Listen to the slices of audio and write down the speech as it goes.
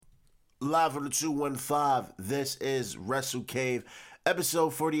Live from the 215. This is Wrestle Cave, episode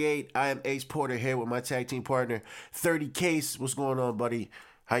 48. I am Ace Porter here with my tag team partner, 30 Case. What's going on, buddy?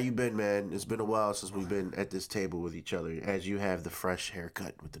 How you been, man? It's been a while since we've been at this table with each other. As you have the fresh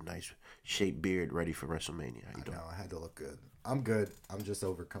haircut with the nice shaped beard ready for WrestleMania. How you doing? No, I had to look good. I'm good. I'm just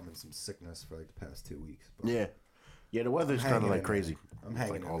overcoming some sickness for like the past 2 weeks. But Yeah, the weather's kind of like crazy. I'm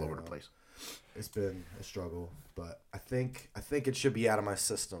hanging all in over there, the place. It's been a struggle, but I think it should be out of my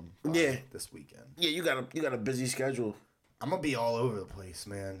system this weekend. Yeah, you got a busy schedule. I'm gonna be all over the place,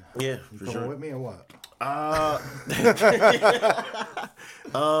 man. Yeah, You for coming sure. with me or what?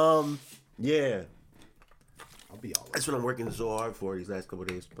 Yeah. I'll be all over. That's what I'm working so hard for these last couple of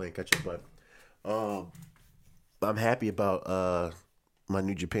days, playing catch up. But I'm happy about my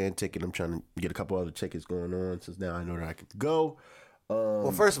New Japan ticket. I'm trying to get a couple other tickets going on since now I know that I can go.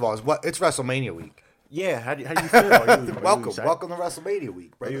 Well, first of all, it's WrestleMania week. Yeah, how do you feel? Are you Welcome excited? to WrestleMania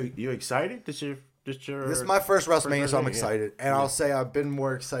week, Are brother. you excited? This is my first WrestleMania, so I'm WrestleMania, excited. yeah. And I'll say I've been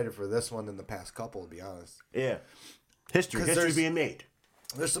more excited for this one than the past couple, to be honest. Yeah. History being made.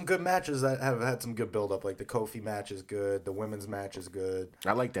 There's some good matches that have had some good build up. Like the Kofi match is good. The women's match is good.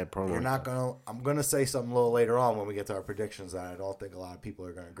 I like that promo. I'm gonna say something a little later on when we get to our predictions that I don't think a lot of people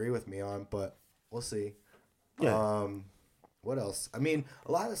are gonna agree with me on, but we'll see. Yeah. What else? I mean,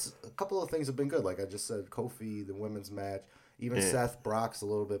 a couple of things have been good. Like I just said, Kofi, the women's match, even Seth Brock's a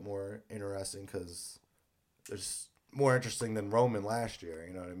little bit more interesting because there's more interesting than Roman last year.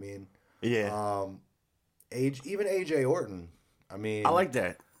 You know what I mean? Yeah. Even AJ Orton. I mean, I like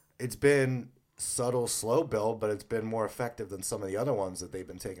that. It's been subtle, slow build, but it's been more effective than some of the other ones that they've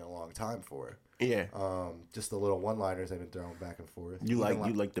been taking a long time for. Yeah. Just the little one-liners they've been throwing back and forth. You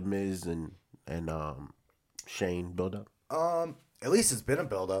like the Miz and Shane build up? At least it's been a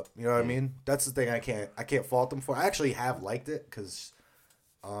build-up. You know what I mean? That's the thing I can't fault them for. I actually have liked it because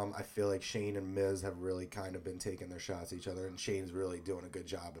I feel like Shane and Miz have really kind of been taking their shots at each other, and Shane's really doing a good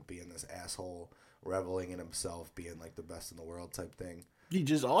job of being this asshole, reveling in himself, being like the best in the world type thing. He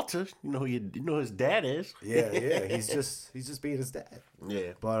just altered. You know who his dad is. Yeah. He's just being his dad.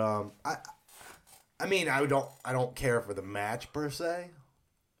 Yeah. But I mean, I don't care for the match per se,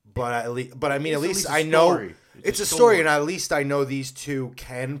 but at least I know it's a story, and at least I know these two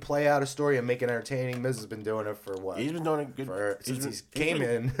can play out a story and make it entertaining. Miz has been doing it for what? He's been doing a good since he came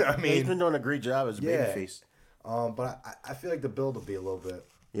in. I mean, he's been doing a great job as a babyface. But I feel like the build will be a little bit.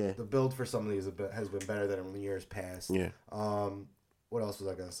 Yeah. The build for some of these has been better than in years past. Yeah. What else was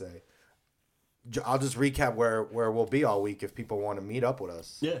I gonna say? I'll just recap where we'll be all week if people want to meet up with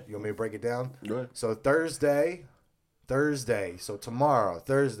us. Yeah. You want me to break it down? Go ahead. So Thursday. So tomorrow,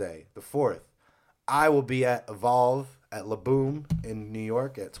 Thursday, the 4th, I will be at Evolve at La Boom in New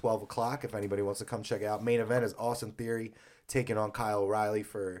York at 12 o'clock. If anybody wants to come check it out. Main event is Austin Theory taking on Kyle O'Reilly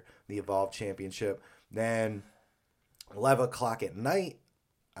for the Evolve Championship. Then 11 o'clock at night,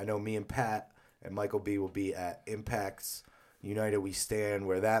 I know me and Pat and Michael B will be at Impact's United We Stand,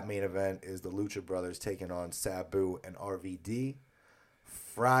 where that main event is the Lucha Brothers taking on Sabu and RVD.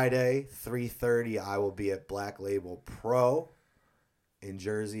 Friday, 3:30, I will be at Black Label Pro in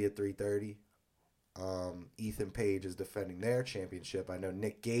Jersey at 3:30. Ethan Page is defending their championship. I know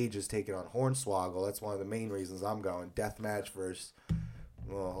Nick Gage is taking on Hornswoggle. That's one of the main reasons I'm going. Death match versus,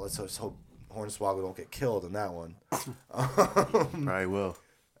 well, let's just hope Hornswoggle don't get killed in that one. Probably will.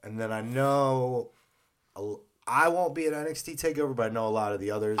 And then I know I won't be at NXT TakeOver, but I know a lot of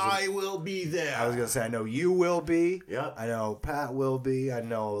the others. I will be there. I was going to say, I know you will be. Yep. I know Pat will be. I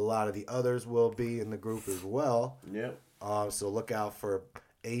know a lot of the others will be in the group as well. Yep. So look out for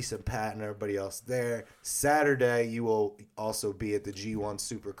Ace and Pat and everybody else there. Saturday, you will also be at the G1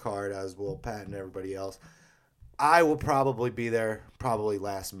 Supercard, as will Pat and everybody else. I will probably be there, probably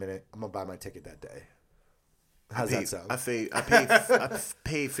last minute. I'm going to buy my ticket that day. How's that sound? I paid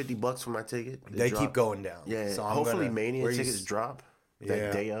 $50 for my ticket. They keep going down. Yeah. So Hopefully Mania tickets drop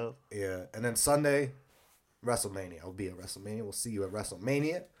that day of. Yeah. And then Sunday, WrestleMania. I'll be at WrestleMania. We'll see you at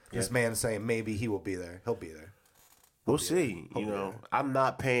WrestleMania. This man's saying maybe he will be there. He'll be there. We'll see. You know, I'm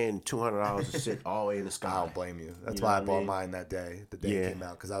not paying $200 to sit all the way in the sky. I don't blame you. That's You know why I what I bought mean? mine that day, the day it came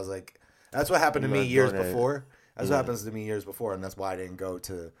out. Because I was like, that's what happened to You me weren't years doing that. before. That's what happens to me years before. And that's why I didn't go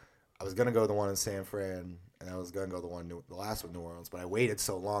to, I was going to go to the one in San Fran. And I was going to go the last one, New Orleans. But I waited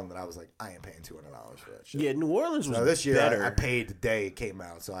so long that I was like, I ain't paying $200 for that shit. Yeah, New Orleans was So this year, better. I paid the day it came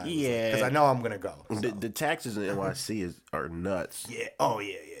out. So Yeah. because I know I'm going to go. So. The taxes in NYC are nuts. Yeah. Oh,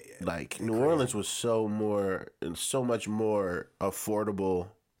 yeah. Like New Orleans was so much more affordable.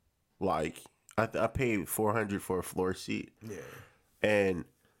 Like I paid $400 for a floor seat. Yeah. And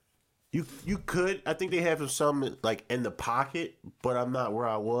You could. I think they have some like in the pocket, but I'm not where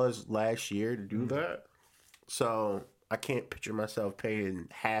I was last year to do that. So I can't picture myself paying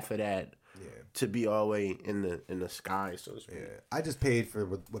half of that to be all the way in the sky, so to speak. Yeah, I just paid for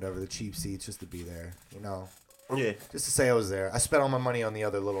whatever the cheap seats just to be there. You know, Yeah. just to say I was there. I spent all my money on the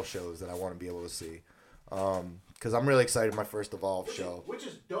other little shows that I want to be able to see. Because I'm really excited. My first Evolve show, Which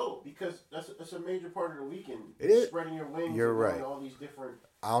is dope because that's a major part of the weekend. It is. Spreading your wings. You're and right. going to all these different.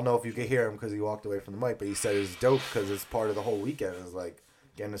 I don't know if you could hear him because he walked away from the mic, but he said it's dope because it's part of the whole weekend. It's like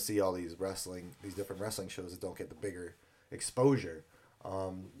getting to see all these different wrestling shows that don't get the bigger exposure.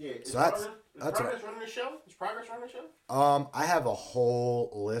 Yeah. So that's Progress running the show. Is Progress running the show? I have a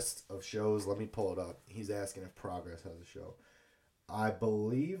whole list of shows. Let me pull it up. He's asking if Progress has a show. I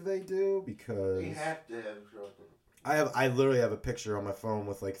believe they do because They have to have a show. I literally have a picture on my phone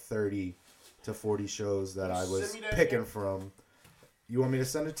with like 30 to 40 shows that I was Send me that picking again. from. You want me to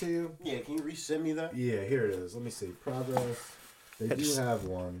send it to you? Yeah. Can you resend me that? Yeah, here it is. Let me see. Progress. They do have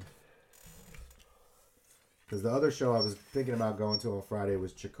one. Because the other show I was thinking about going to on Friday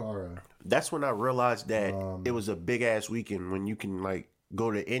was Chikara. That's when I realized that it was a big ass weekend when you can like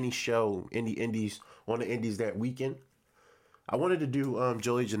go to any show, any indies on the indies that weekend. I wanted to do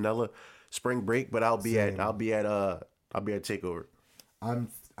Joey Janela Spring Break, but I'll be at Takeover.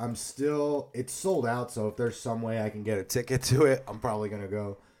 I'm still. It's sold out, so if there's some way I can get a ticket to it, I'm probably gonna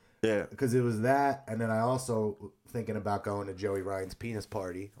go. Yeah. Because it was that, and then I also thinking about going to Joey Ryan's penis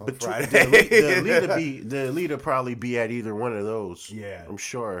party on The Friday. leader probably be at either one of those. Yeah. I'm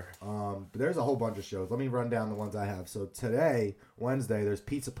sure. But there's a whole bunch of shows. Let me run down the ones I have. So today, Wednesday, there's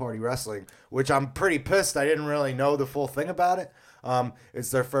Pizza Party Wrestling, which I'm pretty pissed. I didn't really know the full thing about it.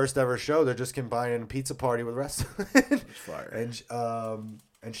 It's their first ever show. They're just combining Pizza Party with wrestling. Fire.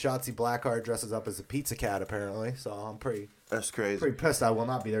 And Shotzi Blackheart dresses up as a pizza cat apparently. So I'm pretty That's crazy. pissed. I will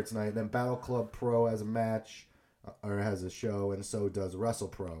not be there tonight. Then Battle Club Pro has a match or has a show, and so does Wrestle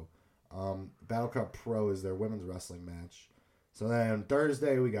Pro. Battle Club Pro is their women's wrestling match. So then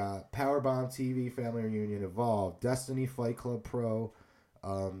Thursday we got Powerbomb TV Family Reunion, Evolve, Destiny Fight Club Pro,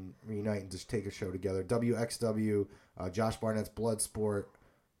 reunite and just take a show together. WXW, Josh Barnett's Bloodsport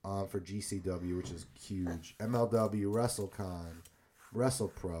for GCW, which is huge. MLW, WrestleCon, Wrestle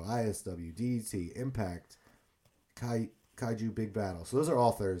Pro, ISW, DDT, Impact, Kaiju Big Battle. So those are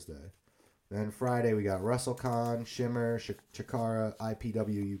all Thursday. Then Friday we got WrestleCon, Shimmer, Chikara,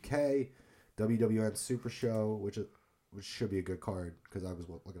 IPW UK, WWN Super Show, which should be a good card because I was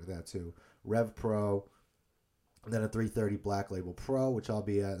looking at that too. Rev Pro, and then a 3:30 Black Label Pro, which I'll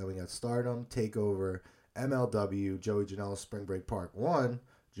be at. Then we got Stardom, Takeover, MLW, Joey Janela Spring Break Part 1,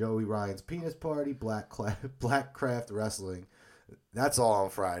 Joey Ryan's Penis Party, Black Craft Wrestling. That's all on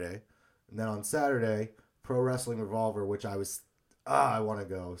Friday. And then on Saturday, Pro Wrestling Revolver, which I want to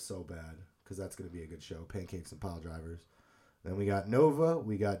go so bad because that's going to be a good show. Pancakes and Pile Drivers. Then we got Nova.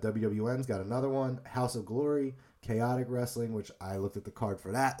 We got WWN's got another one. House of Glory, Chaotic Wrestling, which I looked at the card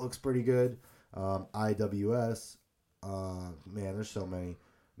for that. Looks pretty good. IWS. Man, there's so many.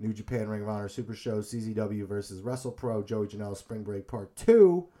 New Japan Ring of Honor Super Show, CZW versus Wrestle Pro, Joey Janela Spring Break Part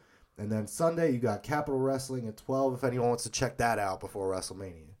 2. And then Sunday, you got Capital Wrestling at 12 if anyone wants to check that out before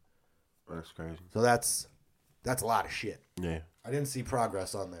WrestleMania. That's crazy. So that's a lot of shit. Yeah. I didn't see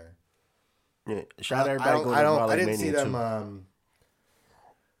Progress on there. Yeah. Shout out everybody going to I didn't see Mania, them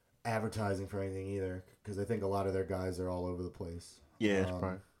advertising for anything either because I think a lot of their guys are all over the place. Yeah, it's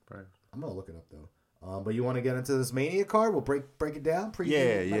probably. I'm gonna look it up though. But you want to get into this Mania card? We'll break it down.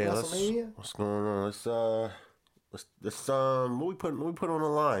 WrestleMania. What's going on? Let's what we put on the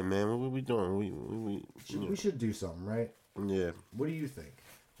line, man. What we doing? We should do something, right? Yeah. What do you think?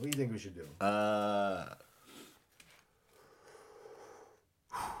 What do you think we should do? I'm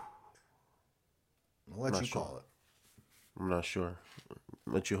I'll let not you sure. call it. I'm not sure.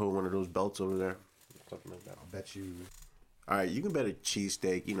 Let you hold one of those belts over there. Something like that. I'll bet you. All right, you can bet a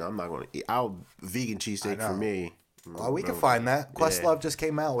cheesesteak. You know, I'm not going to eat. I'll vegan cheesesteak for me. Oh, we can find that. Questlove just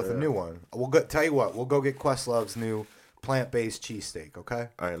came out with a new one. Tell you what, we'll go get Questlove's new plant-based cheesesteak, okay?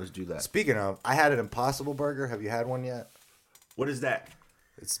 All right, let's do that. Speaking of, I had an Impossible Burger. Have you had one yet? What is that?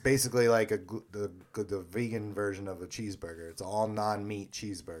 It's basically like the vegan version of a cheeseburger. It's all non-meat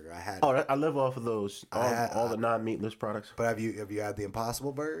cheeseburger. I had. Oh, I live off of those. All the non-meatless products. But have you had the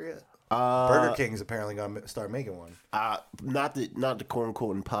Impossible Burger yet? Burger King's apparently gonna start making one. Not the quote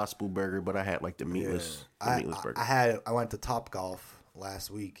unquote Impossible Burger, but I had like the meatless, meatless burger. I went to Top Golf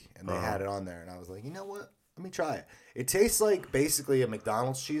last week and they had it on there, and I was like, you know what? Let me try it. It tastes like basically a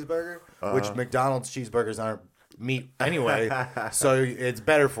McDonald's cheeseburger, which McDonald's cheeseburgers aren't meat anyway, so it's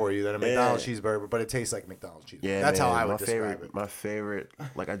better for you than a McDonald's cheeseburger, but it tastes like McDonald's cheeseburger. Yeah, That's man, how I would describe it. My favorite,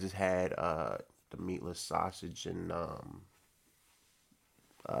 like I just had the meatless sausage and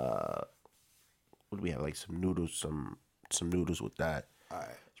what do we have? Like some noodles, some noodles with that. All right,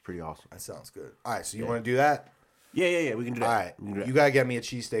 it's pretty awesome. that sounds good. All right, so you want to do that? Yeah. We can do that. All right, We can do that. you gotta get me a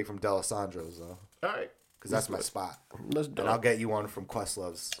cheesesteak from Delisandro's though, All right, because that's my spot. Let's do And it. I'll get you one from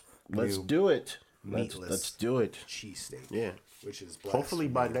Questlove's. Let's new do it. meatless Let's do it. cheesesteak. Yeah. Which is blessed. Hopefully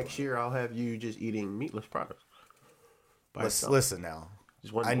by next year I'll have you just eating meatless products. Listen now.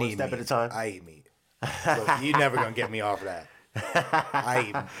 Just one I need step meat. at a time. I eat meat. Look, you're never gonna get me off of that. I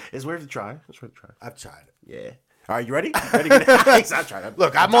eat. It's worth a try. I've tried it. Yeah. All right, you ready? I'll try it.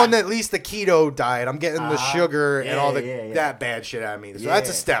 Look, I'm on at least the keto diet. I'm getting the sugar and all yeah. that bad shit out of me. So that's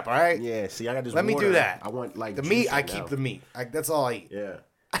a step, all right? Yeah. See, I got this. Let me do that. I want like the juice meat. I right keep now. the meat. That's all I eat. Yeah.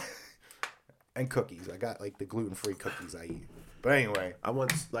 And cookies. I got like the gluten-free cookies I eat. But anyway, I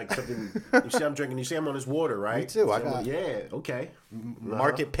want like something. You see, I'm drinking. You see, I'm on this water, right? Me too, I See, I'm got- on- Yeah. Okay.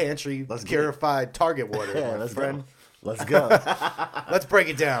 Market Pantry Let's get purified Target water, Yeah. my Let's friend. go. Let's go. Let's break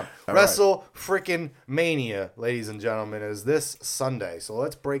it down. All Wrestle freaking Mania, ladies and gentlemen, is this Sunday. So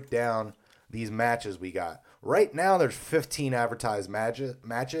let's break down these matches we got. Right now, there's 15 advertised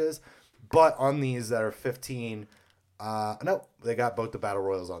matches, but on these that are 15, no, they got both the Battle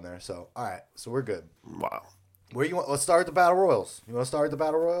Royals on there. So, all right, so we're good. Wow. Where you want? Let's start with the Battle Royals. You want to start with the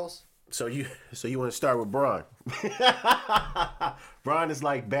Battle Royals? So you want to start with Braun? Braun is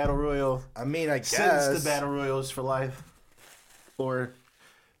like battle royal. I mean, I Sends guess the battle royals for life, or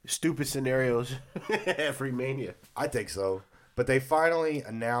stupid scenarios for Mania. I think so. But they finally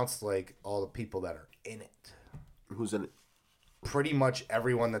announced like all the people that are in it. Who's in it? Pretty much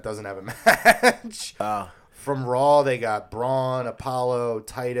everyone that doesn't have a match. From Raw, they got Braun, Apollo,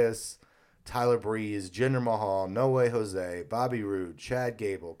 Titus, Tyler Breeze, Jinder Mahal, No Way Jose, Bobby Roode, Chad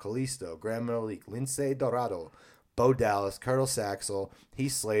Gable, Kalisto, Grand Malik, Lince Dorado, Bo Dallas, Curtis Axel,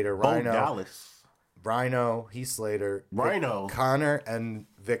 Heath Slater, Rhino, Dallas. Rhino, Heath Slater, Rhino. Connor, and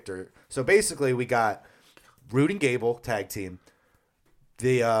Victor. So basically, we got Roode and Gable tag team,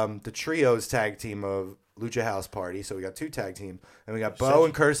 the trios tag team of Lucha House Party. So we got 2 tag teams, and we got Bo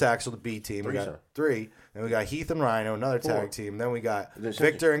and Curtis Axel, the B team. We got 3, and we got Heath and Rhino, another 4. tag team. Then we got There's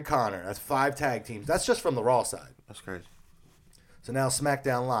Victor and Connor. That's 5 tag teams. That's just from the Raw side. That's crazy. So now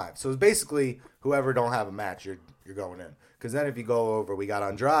SmackDown Live. So it's basically whoever don't have a match, you're going in. Because then if you go over, we got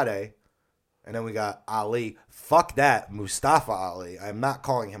Andrade, and then we got Ali. Fuck that, Mustafa Ali. I'm not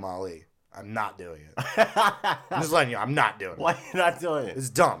calling him Ali. I'm not doing it. I'm just letting you. I'm not doing it. Why are you not doing it? It's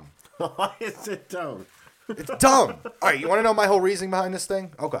dumb. Why is it dumb? It's dumb. All right, you want to know my whole reasoning behind this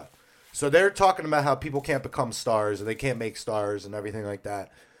thing? Okay. So they're talking about how people can't become stars and they can't make stars and everything like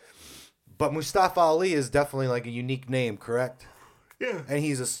that. But Mustafa Ali is definitely like a unique name, correct? Yeah. And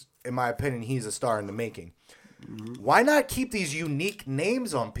in my opinion, he's a star in the making. Mm-hmm. Why not keep these unique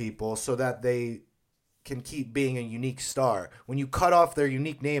names on people so that they can keep being a unique star? When you cut off their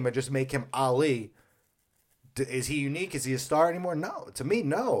unique name and just make him Ali, is he unique? Is he a star anymore? No. To me,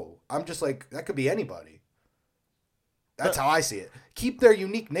 no. I'm just like, that could be anybody. That's how I see it. Keep their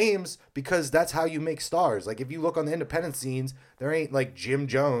unique names because that's how you make stars. Like, if you look on the independent scenes, there ain't like Jim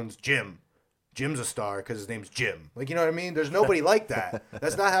Jones. Jim's a star because his name's Jim. Like, you know what I mean? There's nobody like that.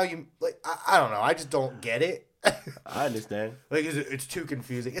 That's not how you, like, I don't know. I just don't get it. I understand. Like, it's too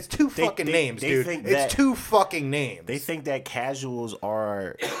confusing. It's 2 fucking names, they dude. think It's that- 2 fucking names. They think that casuals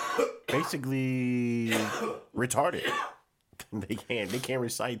are basically retarded. They can't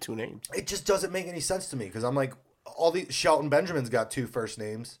recite 2 names. It just doesn't make any sense to me because I'm like, all these Shelton Benjamin's got 2 first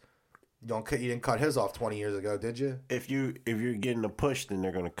names. You didn't cut his off 20 years ago, did you? If you're getting a push, then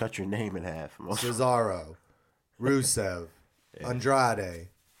they're gonna cut your name in half. Cesaro, Rusev, Andrade.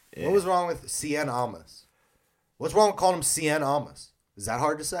 Yeah. What was wrong with Cien Almas? What's wrong with calling him Cien Almas? Is that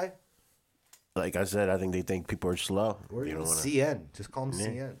hard to say? Like I said, I think they think people are slow. Or You even don't wanna... Cien. Just call him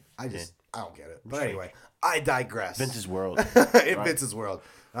Cien. I don't get it. But anyway, I digress. Vince's world. In Vince's world.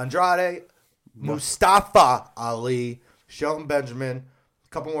 Andrade, Mustafa Ali, Shelton Benjamin, a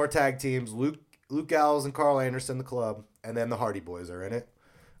couple more tag teams, Luke Gallows and Carl Anderson, the club, and then the Hardy Boys are in it.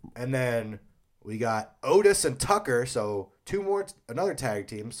 And then we got Otis and Tucker, so 2 more, another tag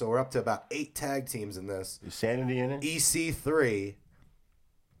team. So we're up to about 8 tag teams in this. Is Sanity in it? EC3,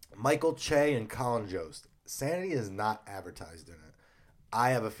 Michael Che, and Colin Jost. Sanity is not advertised in it. I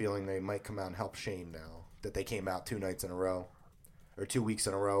have a feeling they might come out and help Shane now that they came out 2 nights in a row. Or 2 weeks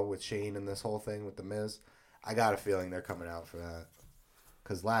in a row with Shane and this whole thing with The Miz. I got a feeling they're coming out for that.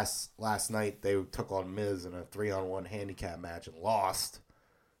 Because last night they took on Miz in a 3-on-1 handicap match and lost.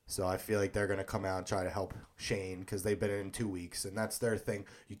 So I feel like they're going to come out and try to help Shane because they've been in 2 weeks, and that's their thing.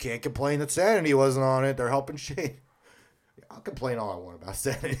 You can't complain that Sanity wasn't on it. They're helping Shane. I'll complain all I want about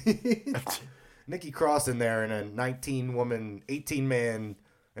Sanity. Nikki Cross in there in a 19-woman, 18-man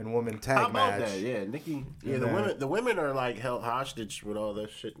and woman tag How about match. that? Yeah, Nikki. Yeah, the women are like held hostage with all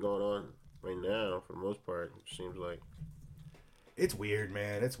that shit going on right now. For the most part, it seems like It's weird,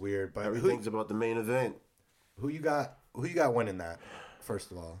 man. It's weird. But everything's about the main event. who you got? Who you got winning that?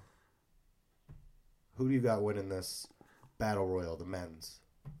 First of all, who do you got winning this battle royal, the men's?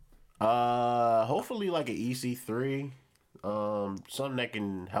 Hopefully like an EC3, something that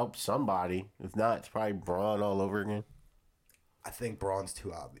can help somebody. If not, it's probably Braun all over again. I think Braun's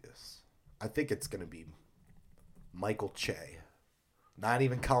too obvious. I think it's gonna be Michael Che. Not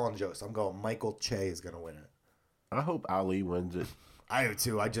even Colin Jost. I'm going Michael Che is gonna win it. I hope Ali wins it. I do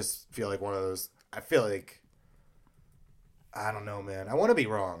too. I just feel like one of those. I feel like I don't know, man. I want to be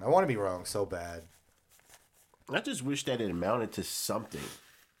wrong. I want to be wrong so bad. I just wish that it amounted to something.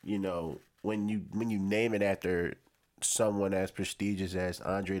 You know, when you name it after someone as prestigious as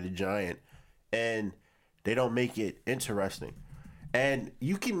Andre the Giant, and they don't make it interesting. And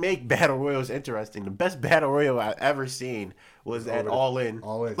you can make battle royals interesting. The best battle royal I've ever seen was at All In.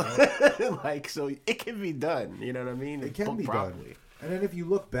 All In. Right? Like, so it can be done. You know what I mean? It can be properly. done. And then if you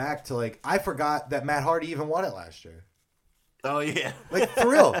look back to like, I forgot that Matt Hardy even won it last year. Oh yeah, Like for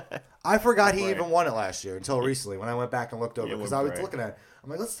real, I forgot he Right. even won it last year until recently when I went back and looked over Yeah, because we're I was right. looking at. I'm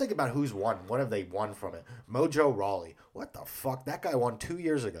like, let's think about who's won. What have they won from it? Mojo Rawley. What the fuck? That guy won 2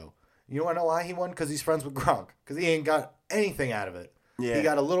 years ago. You want to know why he won? Because he's friends with Gronk. Because he ain't got anything out of it. Yeah. He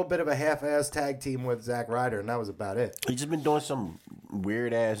got a little bit of a half-ass tag team with Zack Ryder, and that was about it. He's just been doing some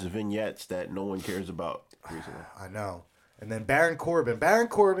weird ass vignettes that no one cares about recently. I know. And then Baron Corbin. Baron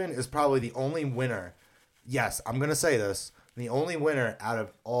Corbin is probably the only winner. Yes, I'm going to say this. The only winner out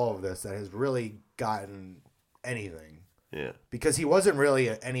of all of this that has really gotten anything. Yeah, Because he wasn't really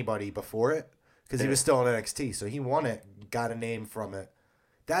anybody before it. Because he Yeah. was still in NXT. So he won it, got a name from it.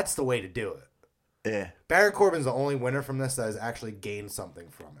 That's the way to do it. yeah, Baron Corbin's the only winner from this that has actually gained something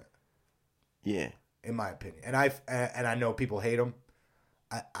from it, yeah. in my opinion. And I know people hate him.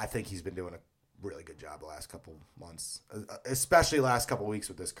 I think he's been doing a really good job the last couple months, especially last couple weeks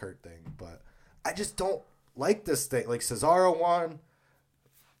with this Kurt thing. But I just don't like this thing. Like Cesaro won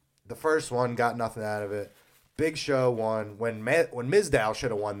the first one, got nothing out of it. Big Show won when Mizdow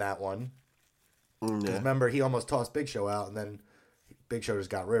should have won that one. Because Yeah. remember, he almost tossed Big Show out, and then Big Show just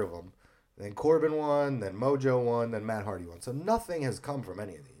got rid of him. Then Corbin won, then Mojo won, then Matt Hardy won. So nothing has come from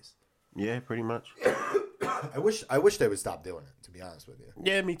any of these. Yeah, pretty much. I wish they would stop doing it. To be honest with you,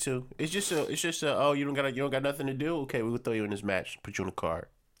 Yeah, me too. It's just a oh, you don't got nothing to do. Okay, we'll throw you in this match, put you on the card.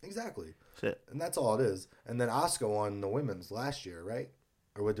 exactly, That's it. and that's all it is. And then Asuka won the women's last year, right?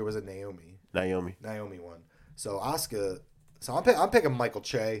 Or was it Naomi? Naomi. Naomi won. So Asuka. So I'm picking Michael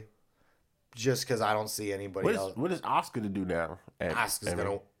Che, just because I don't see anybody else. What is Oscar to do now? Asuka's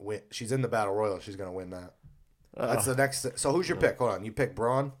gonna win. She's in the Battle Royal. She's gonna win that. That's the next. So who's your pick? Hold on. You pick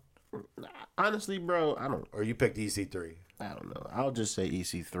Braun, Honestly, bro, I or you picked EC3? don't know. I'll just say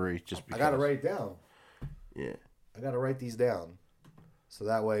EC3 just I because. gotta write it down. Yeah. I gotta write these down, so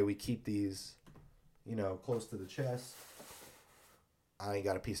that way we keep these, close to the chest. I ain't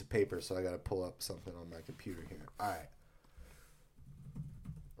got a piece of paper, so I gotta pull up something on my computer here. All right.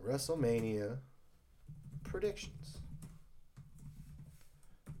 WrestleMania predictions.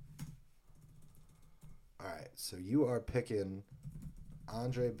 All right, so you are picking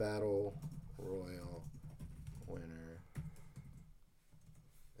Andre Battle Royal winner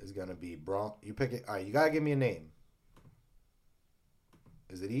is gonna be Braun. You pick it. All right, you gotta give me a name.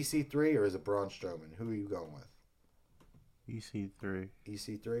 Is it EC3 or is it Braun Strowman? Who are you going with? EC3.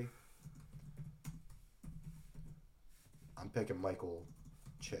 EC3. I'm picking Michael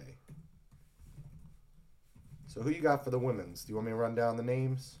Che. So who you got for the women's? Do you want me to run down the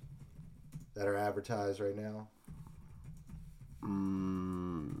names that are advertised right now?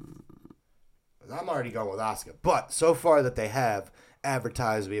 I'm already going with Asuka. But so far that they have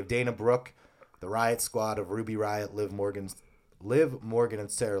advertised, we have Dana Brooke, the Riot Squad of Ruby Riot, Liv Morgan,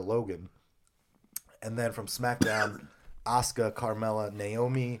 and Sarah Logan. And then from SmackDown, Asuka, Carmella,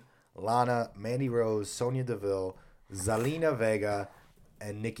 Naomi, Lana, Mandy Rose, Sonya Deville, Zelina Vega,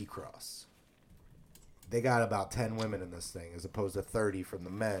 and Nikki Cross. They got about 10 women in this thing as opposed to 30 from the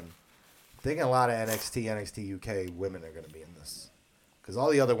men. I'm thinking a lot of NXT UK women are going to be in this. Because all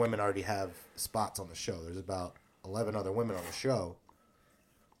the other women already have spots on the show. There's about 11 other women on the show.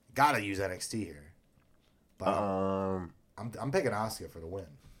 Got to use NXT here. But I'm picking Asuka for the win.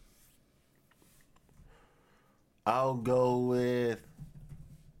 I'll go with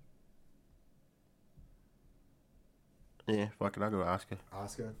Yeah, fuck it. I'll go Asuka.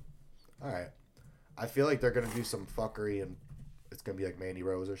 Asuka? All right. I feel like they're going to do some fuckery and it's going to be like Mandy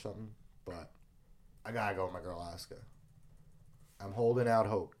Rose or something. But I got to go with my girl Asuka. I'm holding out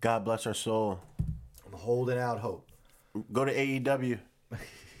hope. God bless her soul. I'm holding out hope. Go to AEW.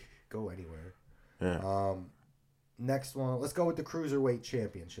 Go anywhere. Yeah. Next one. Let's go with the Cruiserweight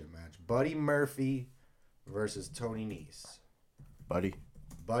Championship match. Buddy Murphy versus Tony Nese. Buddy.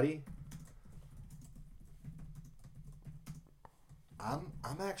 I'm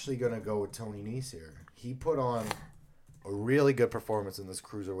actually gonna go with Tony Nese here. He put on a really good performance in this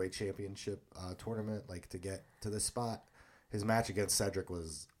Cruiserweight Championship tournament. Like, to get to this spot, his match against Cedric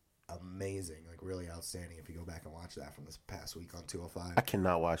was amazing, like really outstanding. If you go back and watch that from this past week on 205, I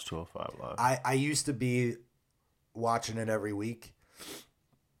cannot watch 205 live. I used to be watching it every week,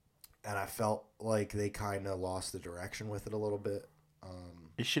 and I felt like they kind of lost the direction with it a little bit.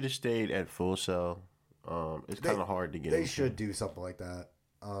 It should have stayed at Full Sail. It's kind of hard to get. They should do something like that.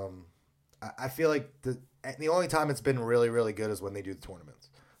 I feel like the only time it's been really, really good is when they do the tournaments.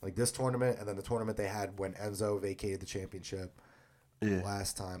 Like this tournament, and then the tournament they had when Enzo vacated the championship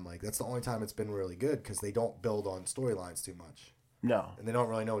last time. Like, that's the only time it's been really good because they don't build on storylines too much. No. And they don't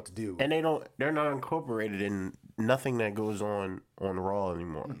really know what to do. And they're not incorporated in nothing that goes on Raw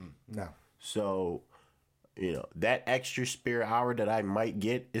anymore. No. So, that extra spare hour that I might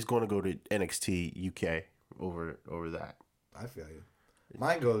get is going to go to NXT UK over that. I feel you.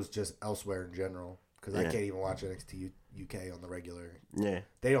 Mine goes just elsewhere in general because I can't even watch NXT UK on the regular. Yeah.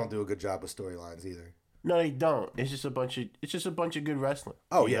 They don't do a good job with storylines either. No, they don't. It's just a bunch of good wrestling.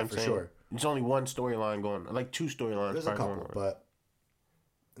 Oh, yeah, for sure. There's only one storyline going, like two storylines. There's a couple, but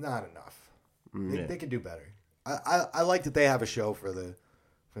not enough. They could do better. I like that they have a show for the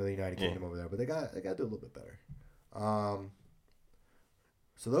United Kingdom over there, but they got to do a little bit better.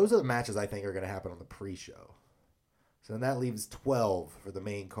 So those are the matches I think are going to happen on the pre-show. So then that leaves 12 for the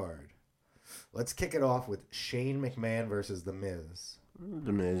main card. Let's kick it off with Shane McMahon versus The Miz.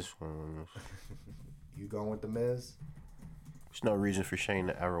 The Miz. You going with The Miz? There's no reason for Shane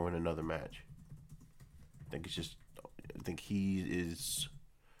to ever win another match. I think he is.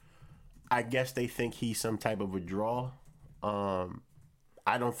 I guess they think he's some type of a draw. I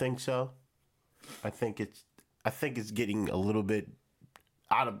don't think so. I think it's getting a little bit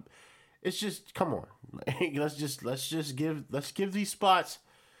out of. It's just, come on. let's just give these spots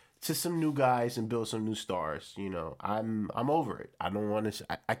to some new guys and build some new stars. I'm over it. I don't want to.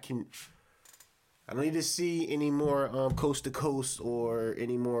 I don't need to see any more coast to coast or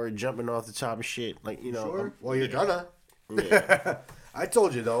any more jumping off the top of shit. Like, Sure. Well, you're gonna. Yeah. I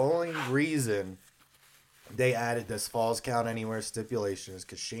told you the only reason they added this Falls Count Anywhere stipulation is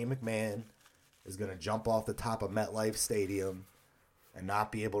because Shane McMahon is going to jump off the top of MetLife Stadium and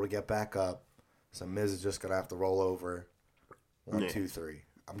not be able to get back up. So Miz is just going to have to roll over. 1, 2, 3.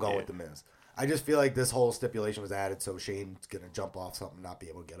 I'm going with The Miz. I just feel like this whole stipulation was added so Shane's going to jump off something and not be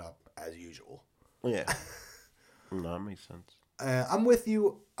able to get up as usual. Yeah. No, that makes sense. I'm with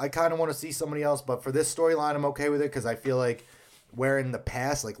you. I kind of want to see somebody else, but for this storyline, I'm okay with it because I feel like where in the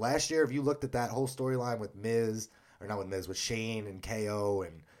past, like last year, if you looked at that whole storyline with with Shane and KO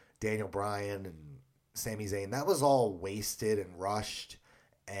and Daniel Bryan and Sami Zayn, that was all wasted and rushed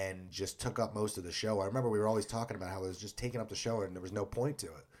and just took up most of the show. I remember we were always talking about how it was just taking up the show and there was no point to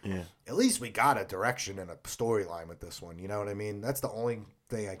it. Yeah. At least we got a direction and a storyline with this one. You know what I mean? That's the only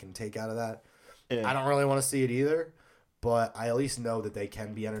thing I can take out of that. Yeah. I don't really want to see it either, but I at least know that they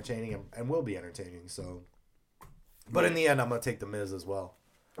can be entertaining and will be entertaining. So, but in the end, I'm going to take The Miz as well.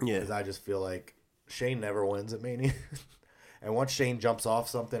 Yeah. Because I just feel like Shane never wins at Mania. And once Shane jumps off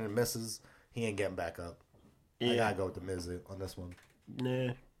something and misses, he ain't getting back up. Yeah. I got to go with The Miz on this one.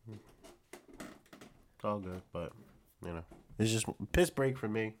 Yeah. It's all good, but, it's just piss break for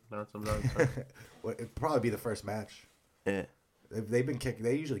me. Not sometimes. Well, it'd probably be the first match. Yeah. They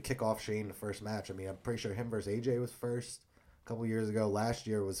usually kick off Shane the first match. I mean, I'm pretty sure him versus AJ was first a couple years ago. Last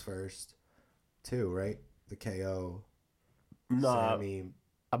year was first, too, right? The KO. No, Sammy.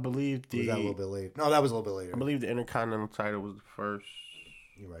 I believe was that a little bit later? No, that was a little bit later. I believe the Intercontinental title was the first.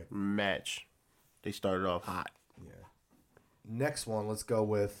 You're right. Match. They started off hot. Yeah. Next one, let's go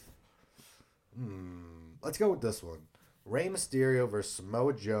with this one. Rey Mysterio versus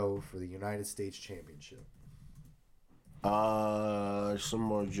Samoa Joe for the United States Championship.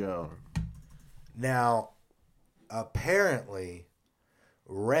 Samoa Joe. Now, apparently,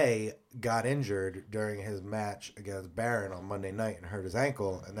 Rey got injured during his match against Baron on Monday night and hurt his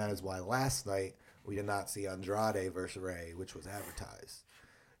ankle, and that is why last night we did not see Andrade versus Rey, which was advertised.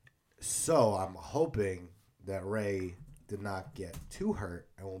 So I'm hoping that Rey did not get too hurt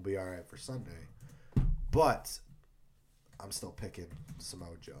and will be all right for Sunday. But I'm still picking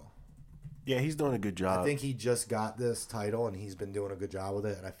Samoa Joe. Yeah, he's doing a good job. I think he just got this title, and he's been doing a good job with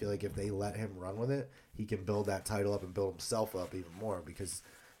it. And I feel like if they let him run with it, he can build that title up and build himself up even more. Because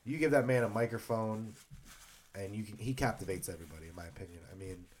you give that man a microphone, and he captivates everybody, in my opinion. I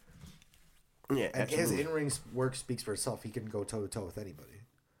mean, yeah, and absolutely. his in-ring work speaks for itself. He can go toe-to-toe with anybody.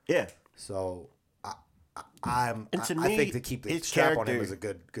 Yeah. So I think to keep the his strap on him character- is a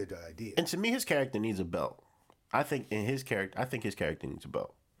good idea. And to me, his character needs a belt. I think his character needs a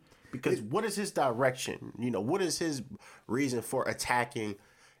belt. Because what is his direction? You know, what is his reason for attacking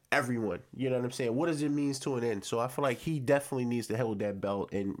everyone? You know what I'm saying? What does it mean to an end? So I feel like he definitely needs to hold that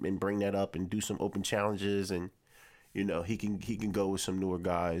belt and bring that up and do some open challenges, and you know he can go with some newer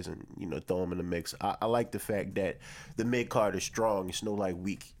guys and you know throw them in the mix. I like the fact that the mid card is strong. It's no like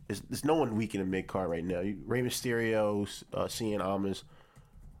weak. There's no one weak in the mid card right now. Rey Mysterio, Cien Almas,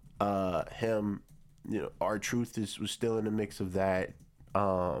 him, you know, R-Truth was still in the mix of that.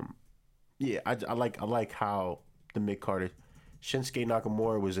 Yeah, I like how the mid card is. Shinsuke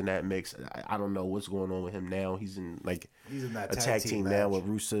Nakamura was in that mix. I don't know what's going on with him now. He's in that a tag team now with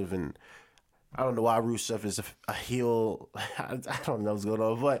Rusev, and I don't know why Rusev is a heel. I don't know what's going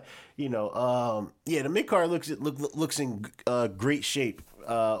on, but you know, yeah, the mid card looks in great shape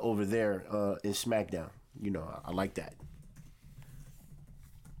over there in SmackDown. You know, I like that,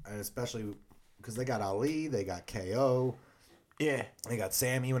 and especially because they got Ali, they got KO. Yeah, they got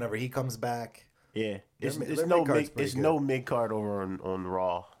Sammy whenever he comes back. Yeah, their it's no mid card over on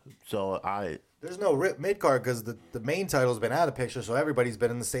Raw. So there's no mid card because the main title's been out of the picture, so everybody's been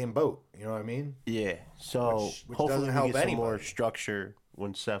in the same boat. You know what I mean? Yeah. So which hopefully doesn't we help get some anybody. more structure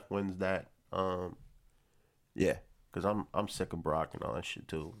when Seth wins that. Yeah, because I'm sick of Brock and all that shit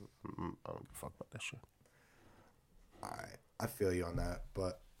too. I don't give a fuck about that shit. I feel you on that,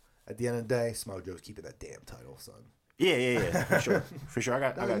 but at the end of the day, Samoa Joe's keeping that damn title, son. Yeah, for sure. I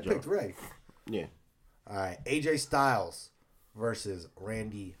got you Joe. picked Ray. Yeah. All right, AJ Styles versus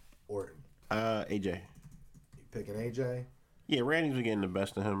Randy Orton. AJ. You picking AJ? Yeah, Randy's been getting the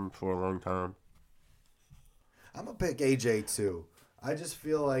best of him for a long time. I'm gonna pick AJ too. I just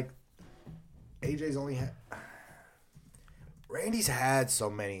feel like AJ's only had. Randy's had so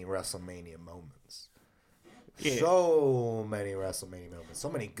many WrestleMania moments. Yeah. So many WrestleMania moments.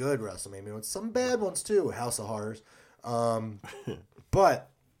 So many good WrestleMania moments. Some bad ones too. House of Horrors. But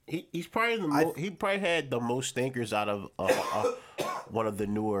he's probably he probably had the most stinkers out of one of the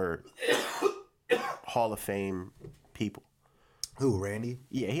newer Hall of Fame people. Who, Randy?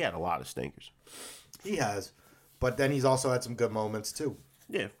 Yeah, he had a lot of stinkers. He has, but then he's also had some good moments too.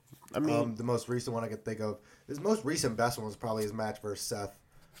 Yeah, I mean, the most recent one I could think of, his most recent best one was probably his match versus Seth.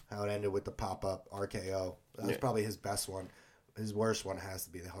 How it ended with the pop-up RKO. That was probably his best one. His worst one has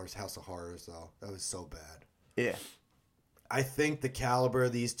to be the House of Horrors, though. That was so bad. Yeah. I think the caliber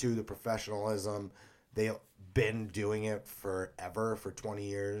of these two, the professionalism, they've been doing it forever, for 20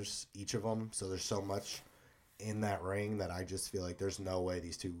 years, each of them. So there's so much in that ring that I just feel like there's no way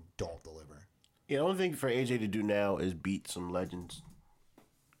these two don't deliver. Yeah, the only thing for AJ to do now is beat some legends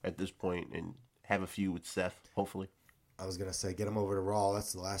at this point and have a feud with Seth, hopefully. I was going to say, get him over to Raw.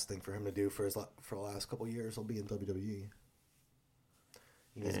 That's the last thing for him to do for the last couple of years. He'll be in WWE.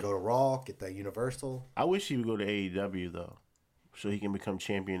 He needs to go to Raw, get that Universal. I wish he would go to AEW, though, so he can become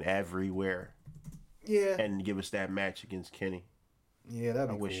champion everywhere. Yeah. And give us that match against Kenny. Yeah, that'd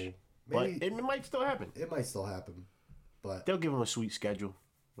be cool. Maybe, but it might still happen. It might still happen. But they'll give him a sweet schedule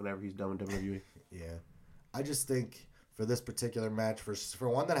whenever he's done with WWE. Yeah. I just think for this particular match, for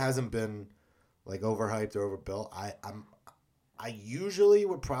one that hasn't been like overhyped or overbuilt, I usually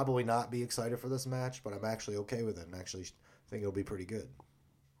would probably not be excited for this match, but I'm actually okay with it and actually think it'll be pretty good.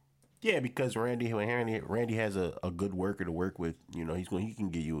 Yeah, because Randy has a good worker to work with. You know, he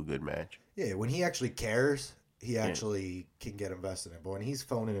can get you a good match. Yeah, when he actually cares, he actually can get invested in. But when he's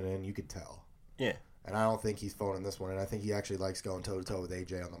phoning it in, you could tell. Yeah. And I don't think he's phoning this one, and I think he actually likes going toe to toe with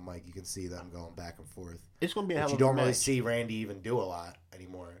AJ on the mic. You can see them going back and forth. It's gonna be a hell of a match. You don't really see Randy even do a lot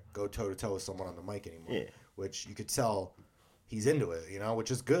anymore. Go toe to toe with someone on the mic anymore. Yeah. Which you could tell he's into it,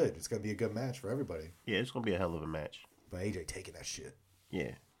 which is good. It's gonna be a good match for everybody. Yeah, it's gonna be a hell of a match. But AJ taking that shit.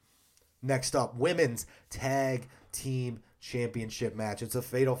 Yeah. Next up, women's tag team championship match. It's a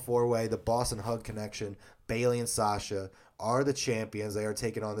fatal four-way. The Boss and Hug Connection, Bayley and Sasha, are the champions. They are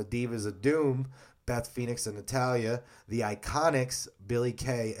taking on the Divas of Doom, Beth Phoenix and Natalya, the Iconics, Billie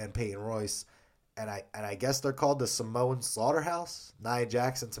Kay and Peyton Royce, and I guess they're called the Samoan Slaughterhouse, Nia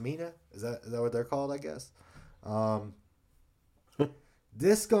Jax and Tamina. Is that what they're called? I guess.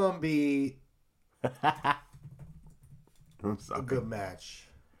 This gonna be a good match.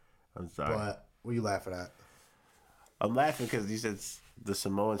 I'm sorry. But what are you laughing at? I'm laughing because you said the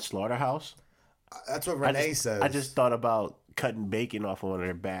Samoan slaughterhouse. That's what Renee says. I just thought about cutting bacon off of one of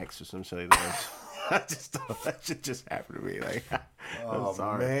their backs or some silly thing. I just thought that should just happen to me. Like, I'm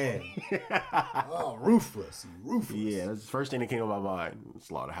sorry. Man. Oh, ruthless. Yeah, that's the first thing that came to my mind.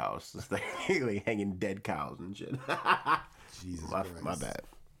 Slaughterhouse. It's like hanging dead cows and shit. Jesus Christ. My bad.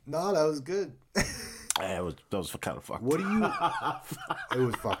 No, that was good. Yeah, that was kind of fucked. What do you? It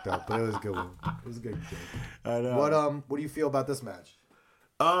was fucked up, but it was a good one. It was a good joke. I know. What do you feel about this match?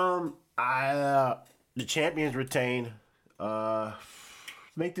 The champions retain.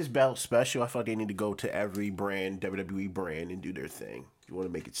 Make this belt special. I feel like they need to go to every brand, WWE brand, and do their thing. You want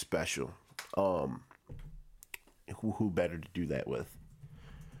to make it special. Who better to do that with?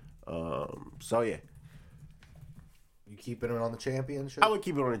 So yeah. You keeping it on the championship? I would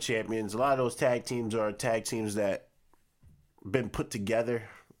keep it on the champions. A lot of those tag teams are tag teams that been put together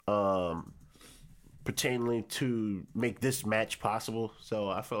pertaining to make this match possible. So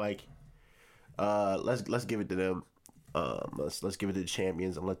I feel like let's give it to them. Let's give it to the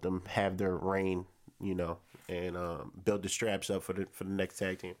champions and let them have their reign, and build the straps up for the next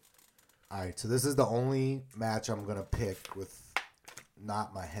tag team. All right, so this is the only match I'm gonna pick with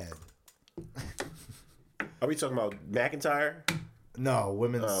not my head. Are we talking about McIntyre? No,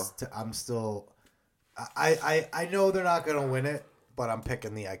 women's. I'm still. I know they're not gonna win it, but I'm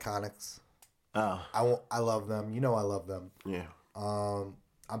picking the Iconics. Oh, I love them. I love them. Yeah.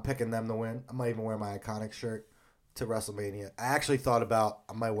 I'm picking them to win. I might even wear my Iconic shirt to WrestleMania. I actually thought about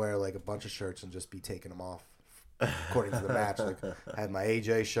I might wear like a bunch of shirts and just be taking them off according to the match. Like had my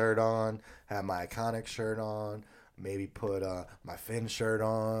AJ shirt on, had my Iconic shirt on, maybe put my Finn shirt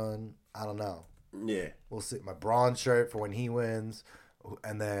on. I don't know. Yeah. We'll see. My Braun shirt for when he wins,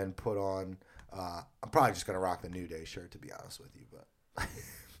 and then put on. I'm probably just gonna rock the New Day shirt to be honest with you, but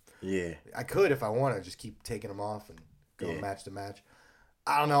yeah, I could if I want to just keep taking them off and go match to match.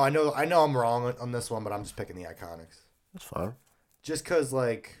 I don't know. I know I'm wrong on this one, but I'm just picking the Iconics. That's fine. Just because,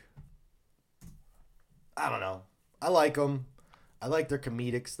 like, I don't know. I like them. I like their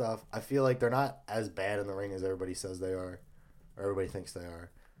comedic stuff. I feel like they're not as bad in the ring as everybody says they are, or everybody thinks they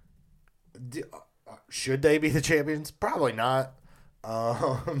are. Should they be the champions? Probably not.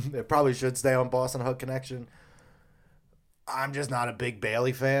 They probably should stay on Boston Hug Connection. I'm just not a big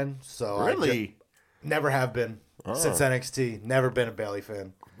Bayley fan, so really never have been since NXT. Never been a Bayley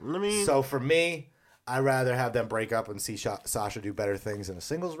fan. I mean, so for me, I'd rather have them break up and see Sasha do better things in a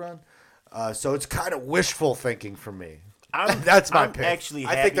singles run. So it's kind of wishful thinking for me. That's my pick. Actually,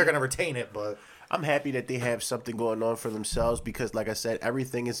 I think they're going to retain it, but I'm happy that they have something going on for themselves because, like I said,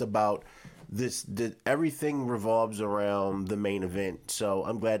 everything is about this. Everything revolves around the main event. So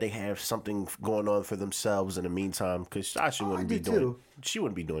I'm glad they have something going on for themselves in the meantime. Because Sasha wouldn't be doing. She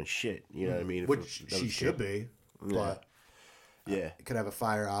wouldn't be doing shit. You know what I mean? Which she should be, but yeah, could have a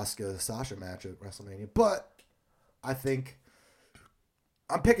Fire Asuka Sasha match at WrestleMania. But I think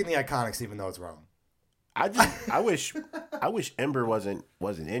I'm picking the Iconics, even though it's wrong. I wish Ember wasn't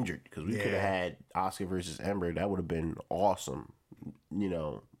injured because we could have had Asuka versus Ember. That would have been awesome,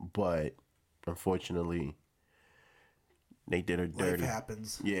 But unfortunately, they did her dirty. Life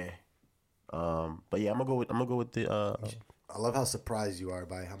happens. Yeah. But yeah, I'm gonna go with the. I love how surprised you are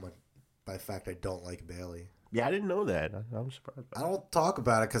by the fact I don't like Bayley. Yeah, I didn't know that. I'm surprised. I don't talk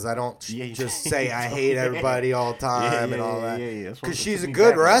about it because I don't just say I hate everybody all the time and all that. Because she's a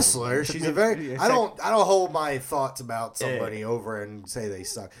good wrestler. She's a very. I don't hold my thoughts about somebody over and say they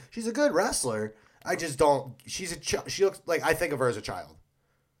suck. She's a good wrestler. I just don't. She looks like I think of her as a child.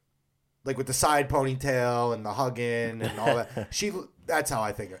 Like with the side ponytail and the hugging and all that. That's how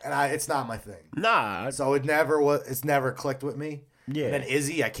I think of her. And it's not my thing. Nah. So it's never clicked with me. Yeah. And then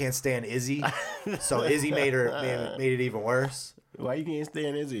Izzy, I can't stand Izzy. So Izzy made it even worse. Why you can't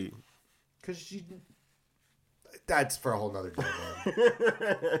stand Izzy? Because that's for a whole nother day, man.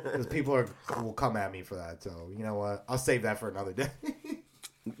 Because people will come at me for that. So you know what? I'll save that for another day.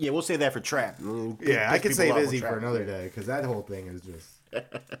 Yeah, we'll save that for Trap. I could save Izzy for another day because that whole thing is just.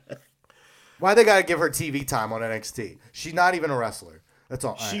 Why they gotta give her TV time on NXT? She's not even a wrestler. That's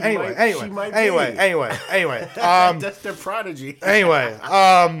all. Anyway. That's their prodigy. Anyway,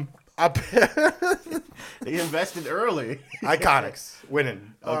 they invested early. Iconics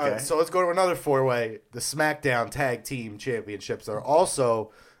winning. Okay. So let's go to another 4-way. The SmackDown Tag Team Championships are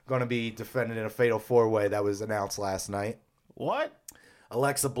also going to be defended in a fatal 4-way that was announced last night. What?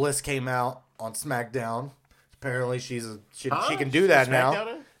 Alexa Bliss came out on SmackDown. Apparently, she can do that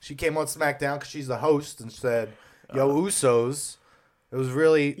now. She came on SmackDown because she's the host and said, "Yo, Usos." It was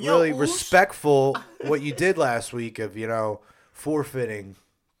really respectful what you did last week of, forfeiting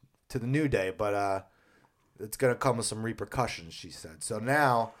to the New Day. But it's going to come with some repercussions, she said. So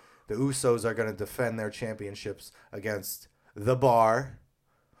now the Usos are going to defend their championships against The Bar,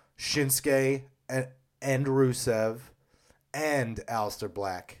 Shinsuke and Rusev, and Aleister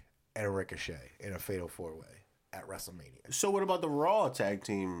Black and Ricochet in a fatal 4-way at WrestleMania. So what about the Raw tag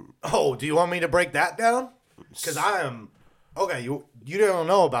team? Oh, do you want me to break that down? Because I am... Okay, you don't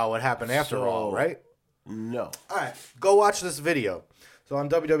know about what happened after Raw, right? No. All right, go watch this video. So on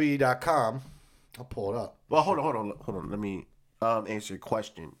WWE.com, I'll pull it up. Well, hold on. Let me answer your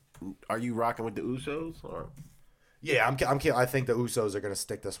question. Are you rocking with the Usos or? Yeah, I think the Usos are going to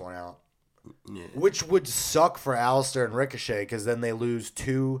stick this one out. Yeah. Which would suck for Aleister and Ricochet because then they lose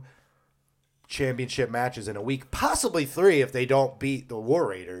 2 championship matches in a week, possibly 3 if they don't beat the War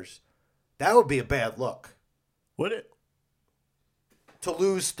Raiders. That would be a bad look. Would it? To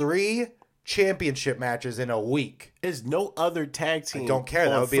lose 3 championship matches in a week. There's no other tag team. I don't care.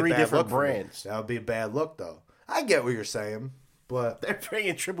 That would be a 3 bad different look brands. That would be a bad look, though. I get what you're saying, but They're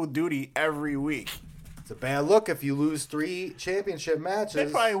bringing triple duty every week. it's a bad look if you lose 3 championship matches. They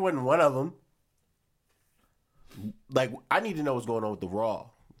probably wouldn't one of them. Like, I need to know what's going on with the Raw.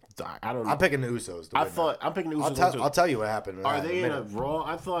 I don't know. I'm picking the Usos. I'm picking the Usos. I'll tell you what happened. Are they in a Raw?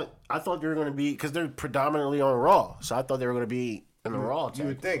 I thought they were going to be, because they're predominantly on Raw, so I thought they were going to be in the Raw tag. You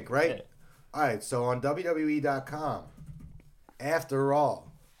would think, right? Yeah. All right, so on WWE.com, after Raw,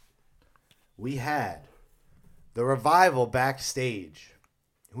 we had the Revival backstage,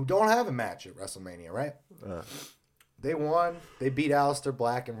 who don't have a match at WrestleMania, right? They won. They beat Aleister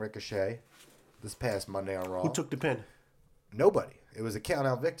Black and Ricochet this past Monday on Raw. Who took the pin? Nobody. It was a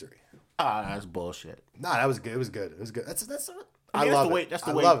count-out victory. Ah, that's bullshit. Nah, that was good. It was good. It was good. That's. I mean, love the way, it. that's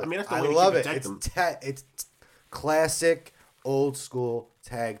the I way. love it. I mean, that's the I way to love keep it. protect them. It's classic old school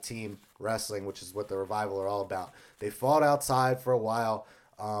tag team wrestling, which is what the Revival are all about. They fought outside for a while.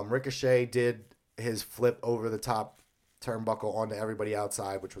 Ricochet did his flip over the top turnbuckle onto everybody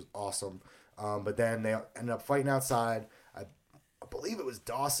outside, which was awesome. But then they ended up fighting outside. I believe it was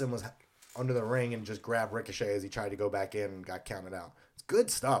Dawson was under the ring and just grabbed Ricochet as he tried to go back in and got counted out. It's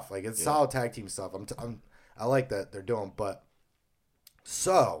good stuff. Like, it's solid tag team stuff. I like that they're doing. But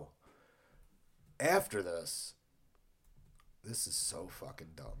so after this is so fucking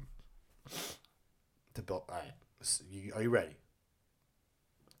dumb. To build. All right, so are you ready?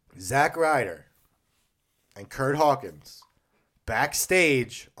 Zack Ryder and Kurt Hawkins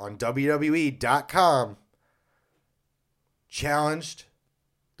backstage on WWE.com challenged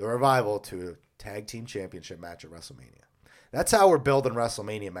the Revival to a tag team championship match at WrestleMania. That's how we're building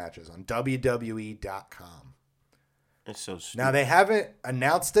WrestleMania matches on WWE.com. It's so stupid. Now, they haven't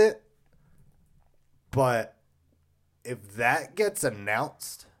announced it, but if that gets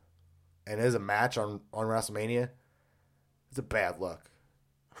announced and is a match on WrestleMania, it's a bad look.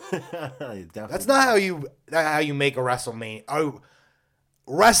 That's not how you make a WrestleMania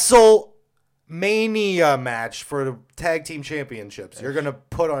match for the tag team championships. You're gonna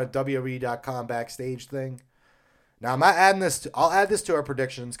put on a WWE.com backstage thing. Now I'm not adding this. I'll add this to our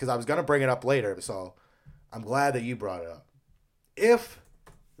predictions because I was gonna bring it up later. So I'm glad that you brought it up. If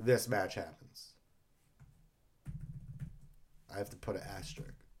this match happens, I have to put an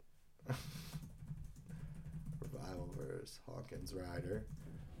asterisk. Revival versus Hawkins Ryder.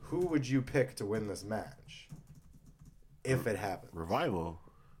 Who would you pick to win this match if it happens? Revival.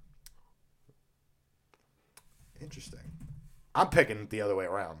 Interesting. I'm picking it the other way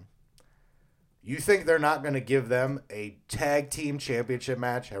around. You think they're not going to give them a tag team championship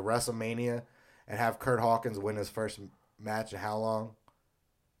match at WrestleMania and have Kurt Hawkins win his first match in how long?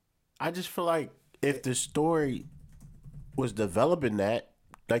 I just feel like if the story was developing that,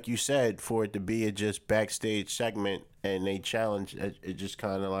 like you said, for it to be a just backstage segment and they challenge, it just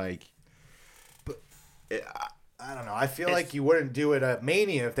kind of like. But I don't know. I feel like you wouldn't do it at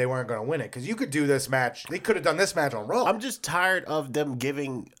Mania if they weren't going to win it because you could do this match. They could have done this match on Raw. I'm just tired of them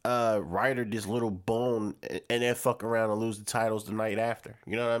giving Ryder this little bone and then fuck around and lose the titles the night after.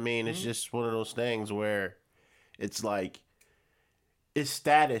 You know what I mean? It's just one of those things where it's like it's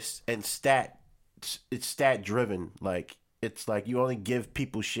status and it's stat driven. Like it's like you only give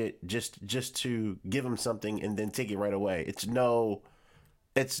people shit just to give them something and then take it right away. It's no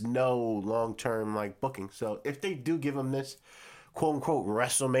long-term like booking. So if they do give them this quote-unquote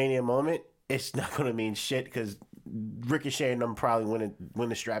WrestleMania moment, it's not going to mean shit because Ricochet and them probably win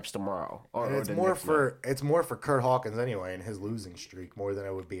the straps tomorrow. And it's more for Kurt Hawkins anyway and his losing streak more than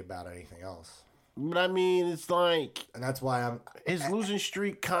it would be about anything else. But I mean, it's like, and that's why his losing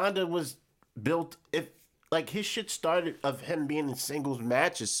streak kinda was built his shit started of him being in singles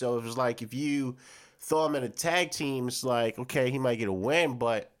matches. So it was like if you throw him in a tag team, it's like, okay, he might get a win,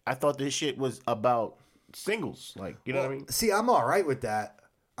 but I thought this shit was about singles. Like, you know what I mean? See, I'm all right with that.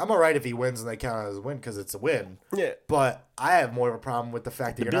 I'm all right if he wins and they count it as a win because it's a win. Yeah. But I have more of a problem with the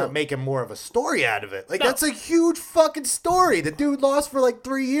fact that you're not build. making more of a story out of it. Like, No. that's a huge fucking story. The dude lost for like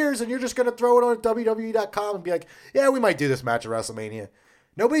 3 years, and you're just going to throw it on WWE.com and be like, yeah, we might do this match at WrestleMania.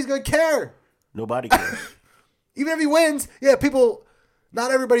 Nobody's going to care. Nobody cares. Even if he wins, yeah, people,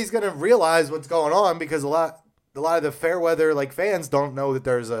 not everybody's going to realize what's going on because a lot of the fair weather like fans don't know that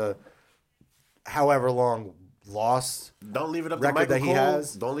there's a however long loss. Don't leave it up to Record Michael that he Cole.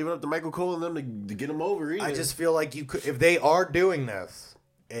 has. Don't leave it up to Michael Cole and them to get him over either. I just feel like you could, if they are doing this,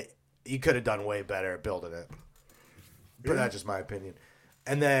 you could have done way better at building it. But that's just my opinion.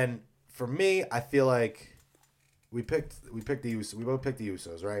 And then for me, I feel like we picked the Usos. We both picked the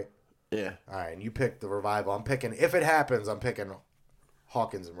Usos, right? Yeah. All right, and you picked the Revival. I'm picking, if it happens, I'm picking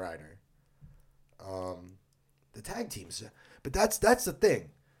Hawkins and Ryder. The tag teams, but that's the thing.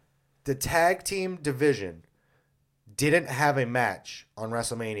 The tag team division didn't have a match on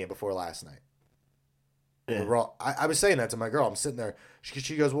WrestleMania before last night. Yeah. Raw. I was saying that to my girl. I'm sitting there.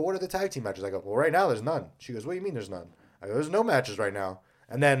 She goes, well, what are the tag team matches? I go, well, right now there's none. She goes, what do you mean there's none? I go, there's no matches right now.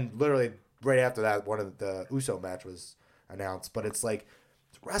 And then literally right after that, one of the Uso match was announced. But it's like,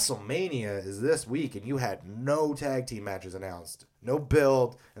 WrestleMania is this week, and you had no tag team matches announced. No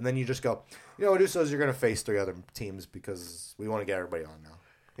build. And then you just go, you know what, Usos, you're going to face 3 other teams because we want to get everybody on now.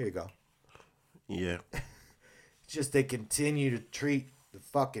 Here you go. Yeah. Just they continue to treat the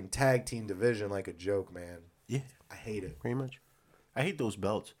fucking tag team division like a joke, man. Yeah. I hate it. Pretty much. I hate those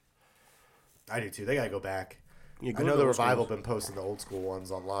belts. I do too. They gotta go back. Yeah, I know the Revival been posting the old school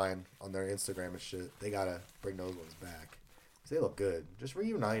ones online on their Instagram and shit. They gotta bring those ones back. 'Cause they look good. Just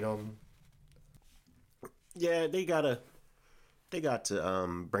reunite them. Yeah, they got to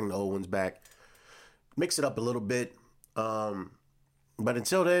bring the old ones back, mix it up a little bit. But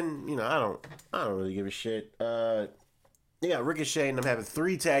until then, you know, I don't really give a shit. They got Ricochet and them having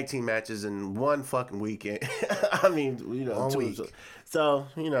 3 tag team matches in one fucking weekend. I mean, you know, 1 2 week. So,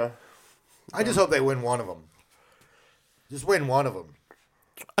 you know, I just hope they win one of them. Just win one of them.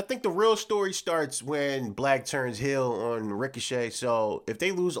 I think the real story starts when Black turns heel on Ricochet. So if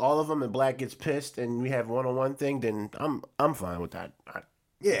they lose all of them and Black gets pissed and we have one-on-one thing, then I'm fine with that.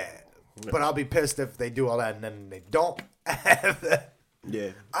 Yeah. But I'll be pissed if they do all that and then they don't have that.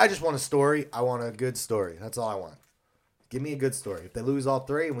 Yeah. I just want a story. I want a good story. That's all I want. Give me a good story. If they lose all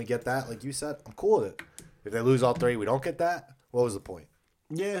 3 and we get that, like you said, I'm cool with it. If they lose all 3, we don't get that, what was the point?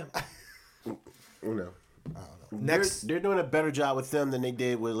 Yeah. You know. I don't know. Next, They're doing a better job with them than they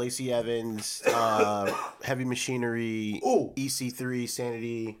did with Lacey Evans, Heavy Machinery, Ooh. EC3,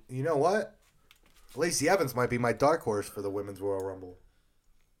 Sanity. you know what? Lacey Evans might be my dark horse for the Women's Royal Rumble.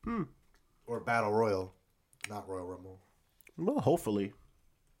 Or Battle Royal. Not Royal Rumble. Well, hopefully.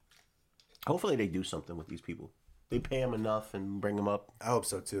 Hopefully they do something with these people. They pay them enough and bring them up. I hope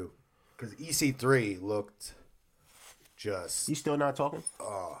so too. Because EC3 looked just... You still not talking?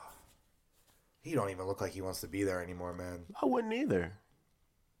 He don't even look like he wants to be there anymore, man. I wouldn't either.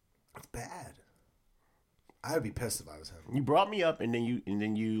 It's bad. I would be pissed if I was him. You brought me up and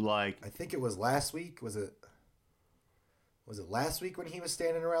then you like... I think it was last week. Was it last week when he was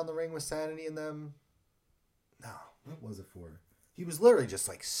standing around the ring with Sanity and them? No. What was it for? He was literally just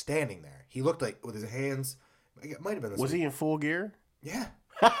like standing there. He looked like with his hands. It might have been this Was week. he in full gear? Yeah.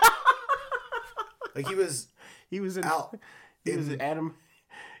 Like he was in out. He was the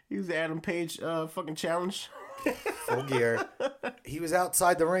Adam Page fucking challenge. Full gear. He was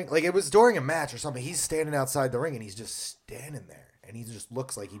outside the ring. Like it was during a match or something. He's standing outside the ring and he's just standing there. And he just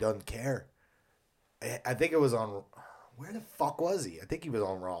looks like he doesn't care. I think it was on... Where the fuck was he? I think he was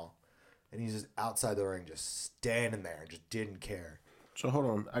on Raw. And he's just outside the ring, just standing there, just didn't care. So hold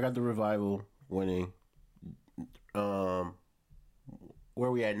on. I got the Revival winning. Where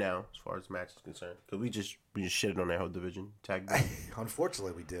are we at now as far as match is concerned? Because we just shitted on that whole division. Tag division.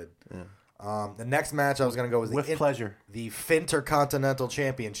 Unfortunately, we did. Yeah. The next match I was going to go was With pleasure. The Fintercontinental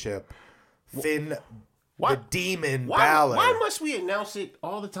Championship. The Demon Why Balor must we announce it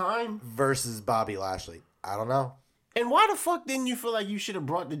all the time? versus Bobby Lashley. I don't know. And why the fuck didn't you feel like you should have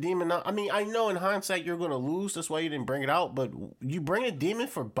brought the Demon out? I mean, I know in hindsight you're going to lose. That's why you didn't bring it out. But you bring a Demon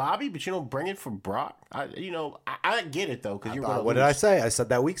for Bobby, but you don't bring it for Brock? I get it, though, because you're going to lose. What did I say? I said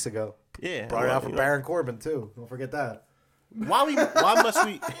that weeks ago. Yeah. Brought it out for Baron Corbin, too. Don't forget that. Why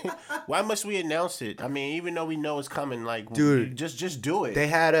must we announce it? I mean, even though we know it's coming, like, dude, just do it. They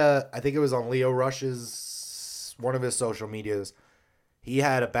had I think it was on Leo Rush's, one of his social medias. He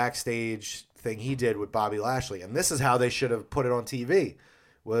had a backstage thing he did with Bobby Lashley, and this is how they should have put it on TV.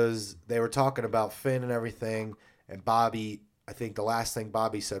 Was they were talking about Finn and everything, and Bobby, I think the last thing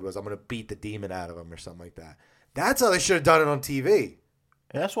Bobby said was, "I'm gonna beat the demon out of him" or something like that. That's how they should have done it on TV.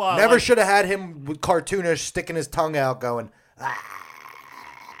 And that's why Never should have had him with cartoonish sticking his tongue out, going.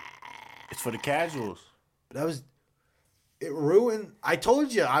 It's for the casuals. It ruined. I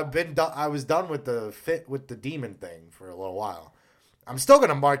told you I was done with the demon thing for a little while. I'm still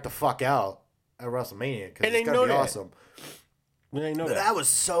gonna mark the fuck out at WrestleMania because it's gonna be awesome. They know That was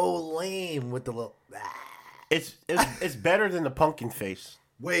so lame with the little. It's better than the pumpkin face.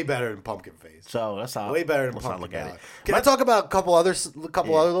 Way better than pumpkin face. So that's how. Way better than that's how I pumpkin look at ballad. it. Can I talk about a couple other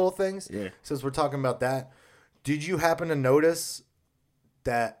little things? Yeah. Since we're talking about that, did you happen to notice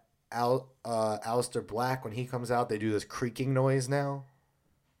that Aleister Black, when he comes out, they do this creaking noise now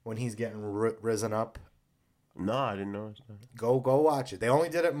when he's getting risen up? No, I didn't know. Go watch it. They only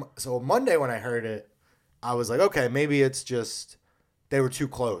did it. So Monday when I heard it, I was like, okay, maybe it's just they were too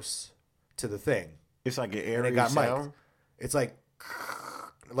close to the thing. It's like an And airy it got sound. mic'd. It's like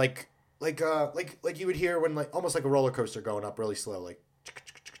you would hear when almost like a roller coaster going up really slow, like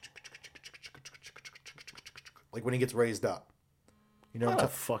when he gets raised up. You know How what I'm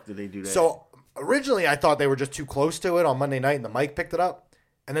the fuck did they do that? So originally I thought they were just too close to it on Monday night and the mic picked it up.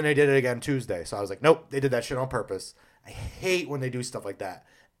 And then they did it again Tuesday. So I was like, nope, they did that shit on purpose. I hate when they do stuff like that.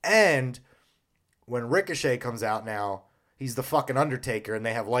 And when Ricochet comes out now, he's the fucking Undertaker and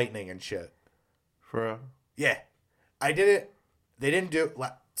they have lightning and shit. For real? Yeah. I did it. They didn't do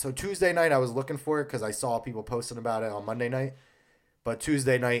it. So Tuesday night I was looking for it because I saw people posting about it on Monday night. But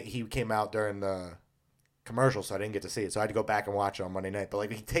Tuesday night he came out during the commercial, so I didn't get to see it. So I had to go back and watch it on Monday night. But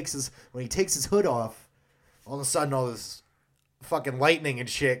when he takes his hood off, all of a sudden all this fucking lightning and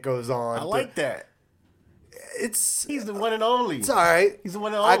shit goes on. I like that. He's the one and only. It's all right. He's the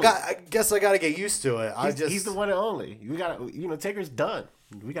one and only. I guess I got to get used to it. He's the one and only. We got Taker's done.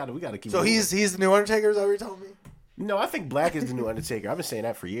 We got to keep. So moving. he's the new Undertaker. Is that what you're telling me? No, I think Black is the new Undertaker. I've been saying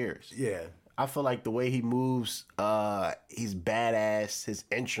that for years. Yeah. I feel like the way he moves, he's badass. His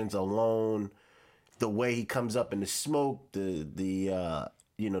entrance alone, the way he comes up in the smoke, the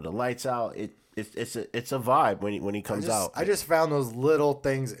lights out. It's a vibe when he comes out. I just found those little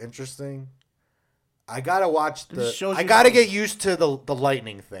things interesting. I gotta watch I gotta get used to the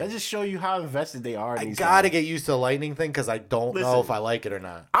lightning thing. That just show you how invested they are. I gotta get used to the lightning thing because I don't know if I like it or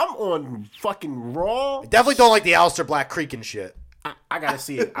not. I'm on fucking Raw. I definitely don't like the Aleister Black creaking shit. I gotta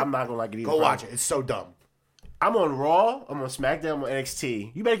see it. I'm not gonna like it either. Go watch it. It's so dumb. I'm on Raw. I'm on SmackDown. I'm on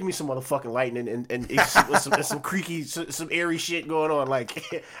NXT. You better give me some motherfucking lightning and some creaky, some airy shit going on.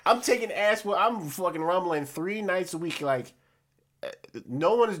 Like I'm taking ass. I'm fucking rumbling 3 nights a week. Like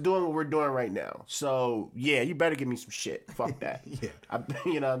no one is doing what we're doing right now. So yeah, you better give me some shit. Fuck that. Yeah,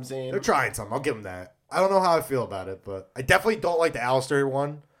 you know what I'm saying? They're trying something. I'll give them that. I don't know how I feel about it, but I definitely don't like the Aleister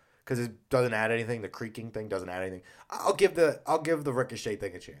one because it doesn't add anything. The creaking thing doesn't add anything. I'll give the Ricochet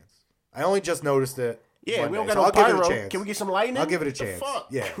thing a chance. I only just noticed it. Yeah, Monday, we don't got so no I'll give it a pyro. chance. Can we get some lightning? I'll give it a The chance. fuck?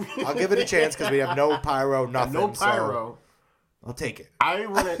 Yeah, I'll give it a chance because we have no pyro, nothing. No pyro. So I'll take it. I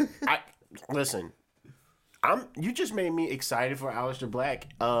want to. Listen. You just made me excited for Aleister Black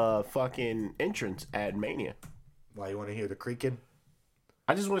fucking entrance at Mania. Why, you want to hear the creaking?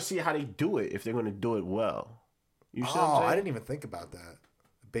 I just want to see how they do it, if they're going to do it well. You see what I'm saying? I didn't even think about that.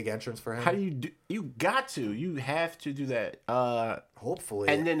 Big entrance for him. How do you do? You got to. You have to do that. Hopefully.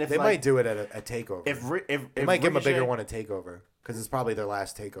 And then if they might do it at a takeover. If they might give him a bigger one at takeover because it's probably their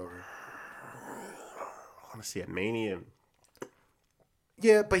last takeover. I want to see at Mania.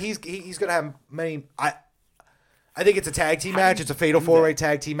 Yeah, but he's gonna have many. I think it's a tag team match. It's a fatal 4-way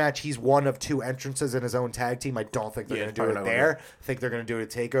tag team match. He's one of 2 entrances in his own tag team. I don't think they're going to do it there. I think they're going to do it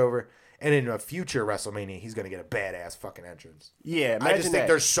at TakeOver. And in a future WrestleMania, he's going to get a badass fucking entrance. Yeah, I just think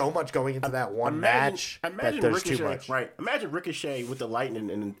there's so much going into that one match that there's too much. Right. Imagine Ricochet with the lightning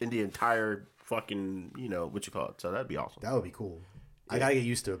in the entire fucking, what you call it. So that'd be awesome. That would be cool. I gotta get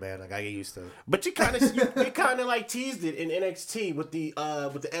used to it, man. I gotta get used to it. But you kind of like teased it in NXT with the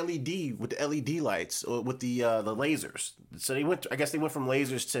LED lights or with the lasers. So I guess they went from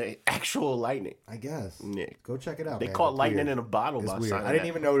lasers to actual lightning. I guess. Yeah. Go check it out. They man. caught It's lightning weird. in a bottle. It's by weird. signing I didn't that.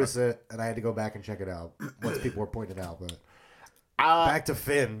 even notice it, and I had to go back and check it out once people were pointing it out. But back to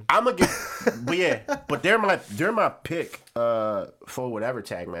Finn. I'm gonna get, but they're my pick for whatever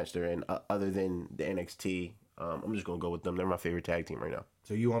tag match they're in, other than the NXT. I'm just gonna go with them. They're my favorite tag team right now.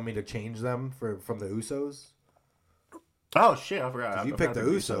 So you want me to change them from the Usos? Oh shit, I forgot. You picked the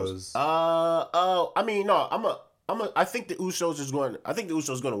Usos. I mean, no, I think the Usos is going. I think the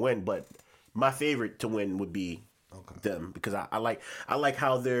Usos going to win, but my favorite to win would be them because I like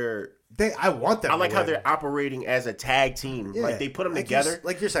how they're. I want them. I like to how win. they're operating as a tag team. Yeah. Like they put them like together.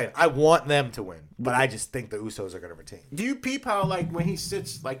 Like you're saying, I want them to win, but I just think the Usos are going to retain. Do you peep how like when he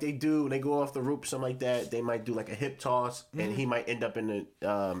sits like they do, they go off the rope, something like that? They might do like a hip toss, and he might end up in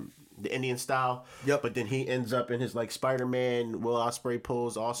the Indian style. Yep. But then he ends up in his like Spider-Man Will Ospreay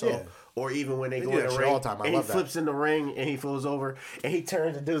pose also, Yeah. or even when they go do in that the shit ring all the time. I and he love that. flips in the ring and he falls over and he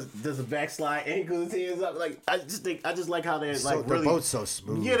turns and does a backslide and he goes his hands up. Like I just like how they're like They're really both so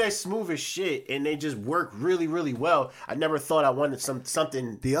smooth. Yeah, they're smooth as shit and they just work really really well. I never thought I wanted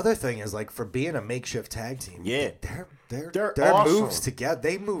something. The other thing is like for being a makeshift tag team. Yeah. Their awesome. moves together.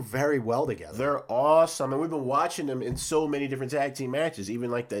 They move very well together. They're awesome, and we've been watching them in so many different tag team matches. Even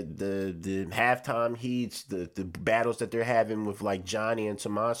like the halftime heats, the battles that they're having with like Johnny and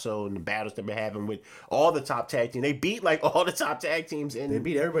Tommaso, and the battles that they're having with all the top tag teams. They beat like all the top tag teams, and They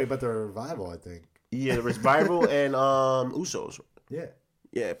beat everybody but the Revival, I think. yeah, the Revival and Usos. Yeah.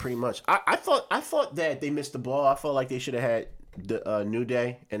 Yeah, pretty much. I thought that they missed the ball. I felt like they should have had the New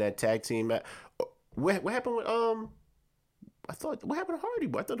Day and that tag team. What happened with what happened to Hardy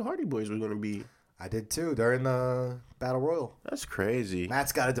Boy? I thought the Hardy Boys were going to be. I did too. They're in the Battle Royal. That's crazy.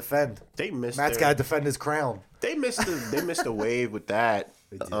 Matt's got to defend. Matt's got to defend his crown. They missed the wave with that.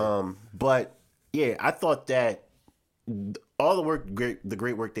 But yeah, I thought that all the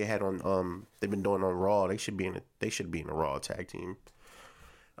great work they had on they've been doing on Raw. They should be in a Raw tag team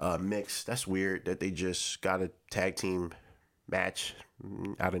mix. That's weird that they just got a tag team match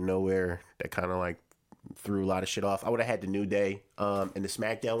out of nowhere. That kind of like threw a lot of shit off. I would have had the New Day in the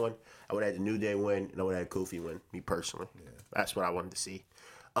SmackDown one. I would have had the New Day win, and I would have had Kofi win. Me personally, that's what I wanted to see.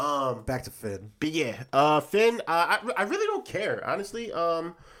 Back to Finn. But yeah, Finn. I really don't care, honestly.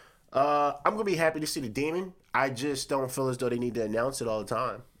 I'm gonna be happy to see the Demon. I just don't feel as though they need to announce it all the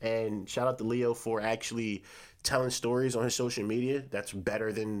time. And shout out to Leo for actually telling stories on his social media. That's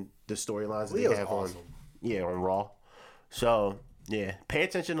better than the storylines that they have awesome. on Raw. So yeah, pay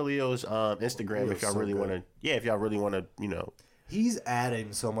attention to Leo's Instagram Leo's if y'all so really good. want to. Yeah, if y'all really want to, He's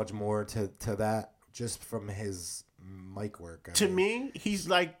adding so much more to that just from his mic work. To me, he's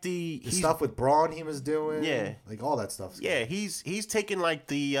like the stuff with Braun he was doing. Yeah. Like all that stuff. Yeah, he's taking like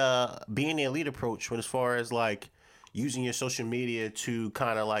the being the elite approach when as far as like using your social media to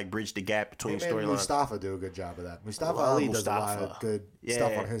kind of like bridge the gap between storylines. Mustafa do a good job of that. Mustafa love Ali does a lot Mustafa. of good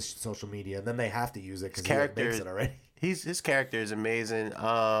stuff on his social media, and then they have to use it because he makes it already. His character is amazing.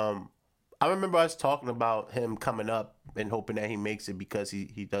 I remember us talking about him coming up and hoping that he makes it because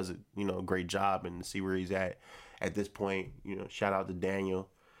he does a great job and to see where he's at this point. Shout out to Daniel.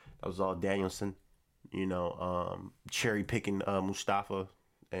 That was all Danielson. Cherry picking Mustafa,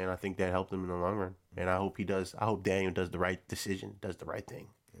 and I think that helped him in the long run. And I hope he does. I hope Daniel does the right decision, does the right thing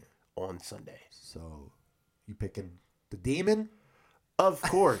on Sunday. So, you picking the Demon? Of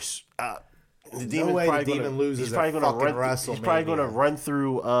course. The Demon way probably the Demon loses He's probably at going to fucking run. He's probably going to run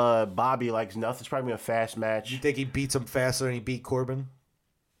through Bobby like nothing. It's probably gonna be a fast match. You think he beats him faster than he beat Corbin?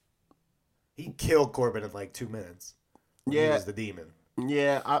 He killed Corbin in like 2 minutes. He was the Demon.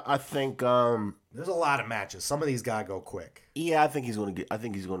 Yeah, I think. There's a lot of matches. Some of these gotta go quick. Yeah, I think he's gonna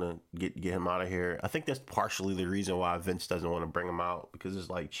get him out of here. I think that's partially the reason why Vince doesn't want to bring him out because it's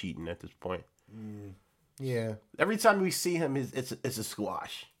like cheating at this point. Yeah. Every time we see him, it's a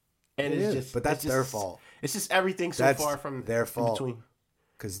squash, and it's just. But that's it's their just, fault. It's just everything so That's far from their fault. Between.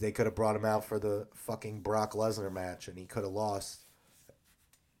 Because they could have brought him out for the fucking Brock Lesnar match, and he could have lost.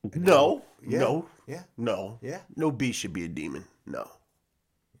 No, Yeah. no, Yeah. no, Yeah. No beast should be a demon. No,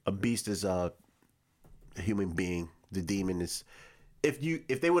 a beast is a human being. The demon is. If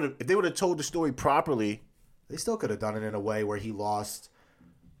they would have told the story properly, They still could have done it in a way where he lost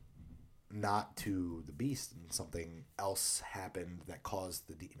not to the beast and something else happened that caused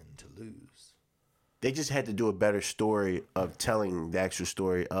the demon to lose. they just had to do a better story of telling the actual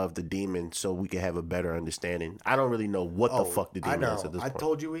story of the demon so we could have a better understanding. I don't really know what the fuck the demon is at this point. I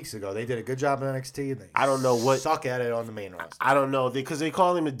told you weeks ago. They did a good job in NXT. And they I don't know what- suck at it on the main roster. I don't know because they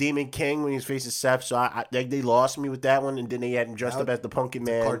call him a demon king when he's facing Seth. So they lost me with that one, and then they had him dressed up as the Pumpkin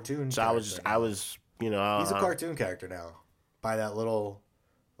Man. cartoon So I was He's a cartoon character now. By that little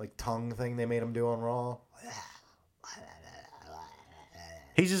like tongue thing they made him do on Raw.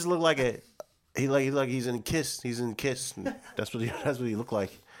 He just looked like he's in Kiss. He's in Kiss. That's what he looked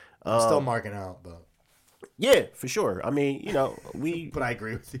like. I'm still marking out, but Yeah, for sure. I mean, but I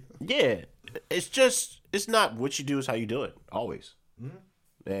agree with you. Yeah, it's not what you do, is how you do it, always.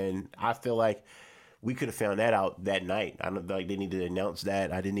 Mm-hmm. And I feel like we could have found that out that night. I don't like they need to announce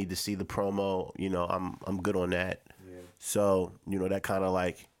that. I didn't need to see the promo. I'm good on that. Yeah. So that kind of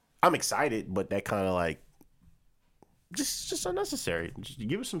like I'm excited, but that kind of like just unnecessary. Just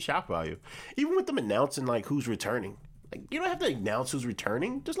give us some shock value. Even with them announcing like who's returning. Like you don't have to announce who's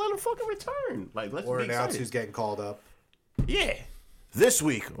returning. Just let them fucking return. Like let's Or be announce excited. who's getting called up. Yeah. This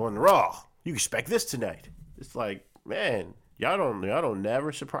week on Raw, you expect this tonight. It's like, man, y'all don't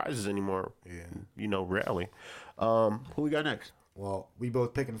never surprise us anymore. Yeah. Rarely. Who we got next? Well, we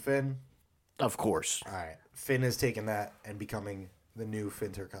both picking Finn. Of course. All right. Finn is taking that and becoming the new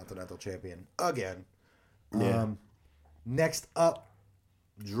Intercontinental Champion again. Yeah. Next up,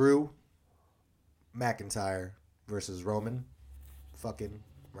 Drew McIntyre versus Roman fucking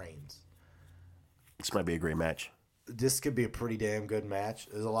Reigns. This might be a great match. This could be a pretty damn good match.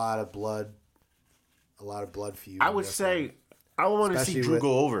 There's a lot of blood feud. I would say I want to see Especially Drew with-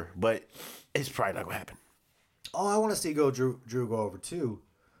 go over, but it's probably not gonna happen. Oh, I want to see Drew go over too.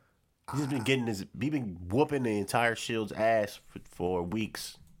 He's been whooping the entire Shield's ass for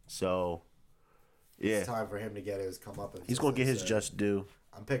weeks. So, yeah, It's time for him to get his comeuppance. he's gonna get his As I said. just due.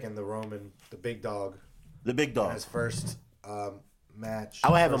 I'm picking the Roman, the big dog, The big in dog. his first match. I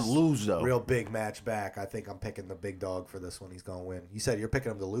would have him First lose though. Real big match back. I think I'm picking the big dog for this one. He's gonna win. You said you're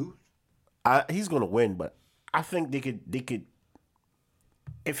picking him to lose. He's gonna win, but I think they could.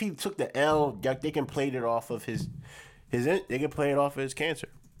 If he took the L, they can play it off of his. They can play it off of his cancer.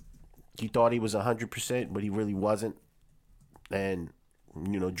 He thought he was 100%, but he really wasn't. And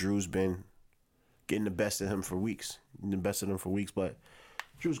Drew's been getting the best of him for weeks. But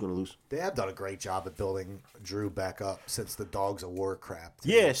Drew's gonna lose. They have done a great job at building Drew back up since the Dogs of War crap. too.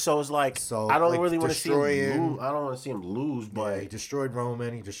 Yeah, so it's like So, I don't like, really want to see him destroying- lose. I don't want to see him lose, Yeah, but he destroyed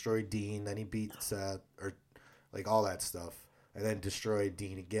Roman. He destroyed Dean. Then he beat Seth, or like all that stuff, and then destroyed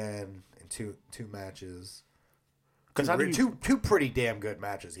Dean again in two matches. because Two pretty damn good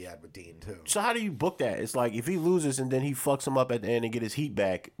matches he had with Dean too. So how do you book that? It's like if he loses and then he fucks him up at the end and get his heat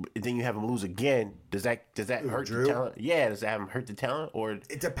back, and then you have him lose again. Does that hurt Drew? the talent? Yeah, does that have him hurt the talent, or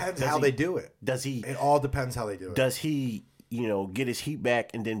It depends Does how he- they do it. does he It all depends how they do it. does he get his heat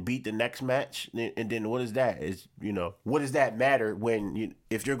back and then beat the next match? And then what is that? What does that matter when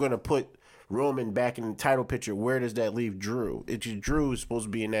if you're going to put Roman back in the title picture? Where does that leave Drew? Drew is supposed to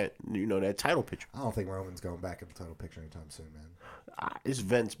be in that that title picture. I don't think Roman's going back in the title picture anytime soon, man. It's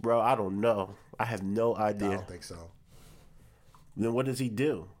Vince, bro. I don't know. I have no I idea. don't think so. Then what does he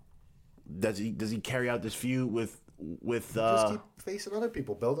do? Does he carry out this feud with Just keep facing other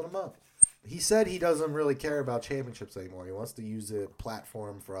people, building them up. He said he doesn't really care about championships anymore. He wants to use the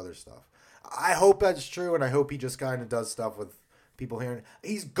platform for other stuff. I hope that's true, and I hope he just kind of does stuff with people hearing.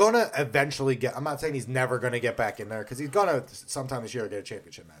 He's gonna eventually get. I'm not saying he's never gonna get back in there because he's gonna sometime this year get a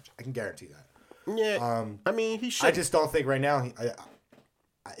championship match. I can guarantee that. Yeah, I mean, he should. I just don't think right now.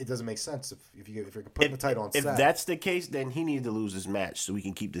 It doesn't make sense if you're putting the title on if Seth. that's the case, then he needs to lose this match so we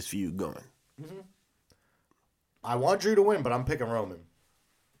can keep this feud going. I want Drew to win, but I'm picking Roman.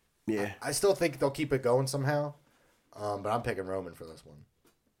 Yeah, I still think they'll keep it going somehow, but I'm picking Roman for this one.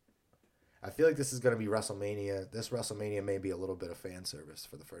 I feel like this is going to be WrestleMania. This WrestleMania may be a little bit of fan service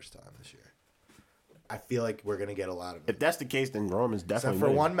for the first time this year. I feel like we're going to get a lot of it. if that's the case, then Roman's definitely Except for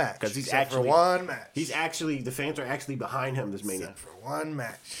winning. one match. because he's Except actually for one match. the fans are actually behind him this Mania. Except for one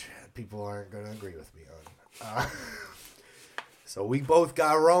match. People aren't going to agree with me on. So we both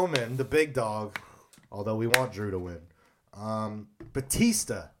got Roman, the big dog, although we want Drew to win.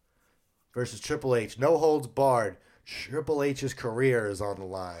 Batista versus Triple H. No holds barred. Triple H's career is on the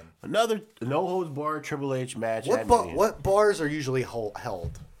line. Another no holds barred Triple H match. What at Mania. what bars are usually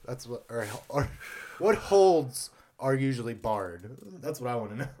held? That's what or what holds are usually barred? That's what I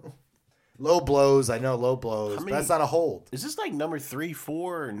want to know. Low blows, I know low blows, but many- that's not a hold. Is this like number 3,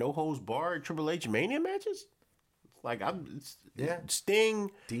 4 no holds barred Triple H Mania matches? Like Yeah.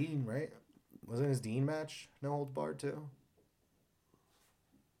 Sting. Dean, right? Wasn't his Dean match no holds barred too?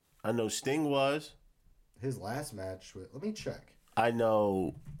 I know Sting was. His last match. Let me check. I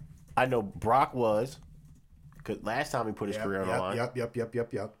know Brock was. Cause last time he put his career on the line. Yep.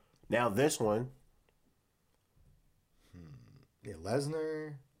 Now this one. Yeah,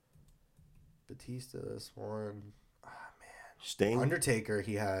 Lesnar, Batista, this one. Sting. Undertaker,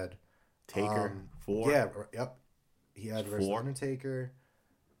 he had. Taker. 4. Yeah, yep. He had versus 4. Undertaker.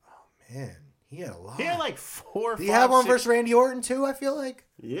 Oh, man. He had a lot. He had like 4 or 5. Did he have one 6 versus Randy Orton, too, I feel like?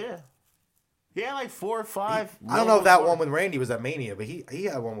 Yeah. He had like 4 or 5. I don't know if that one with Randy was at Mania, but he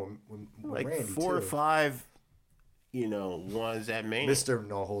had one with like Randy, 4 or too. 5, ones at Mania. Mr.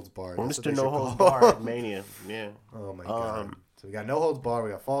 No Holds Barred. Well, That's what Mr. they No should Holds call Barred him. Mania. Yeah. Oh, my God. So we got No Holds Barred. We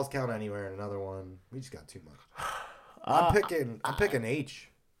got Falls Count Anywhere and another one. We just got too much. I'm picking H.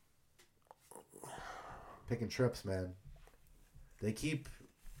 Picking Trips, man. They keep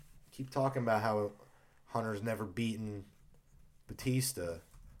talking about Hunter's never beaten Batista.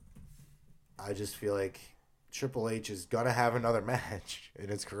 I just feel like Triple H is going to have another match in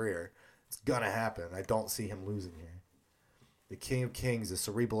his career. It's going to happen. I don't see him losing here. The King of Kings, the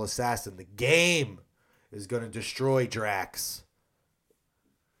cerebral assassin, the game is going to destroy Drax.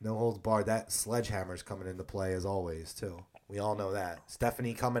 No holds barred. That sledgehammer's coming into play as always, too. We all know that.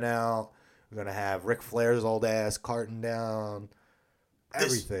 Stephanie coming out. We're going to have Ric Flair's old ass carting down.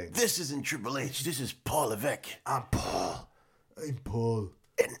 Everything. This isn't Triple H. This is Paul Levesque. I'm Paul. I'm Paul.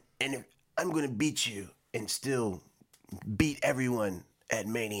 And if I'm going to beat you and still beat everyone at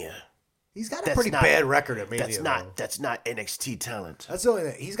Mania. He's got a pretty bad record at Mania. That's not NXT talent. That's the only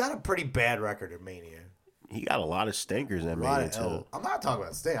thing. He's got a pretty bad record at Mania. He got a lot of stinkers at Mania, too. I'm not talking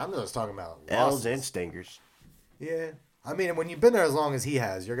about stink. I'm just talking about L's and stinkers. Yeah. I mean, when you've been there as long as he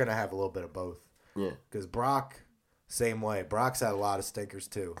has, you're going to have a little bit of both. Yeah. Because Brock, same way. Brock's had a lot of stinkers,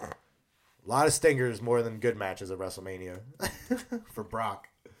 too. A lot of stinkers more than good matches at WrestleMania for Brock.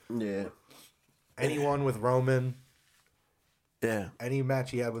 Yeah. Anyone with Roman. Yeah. Any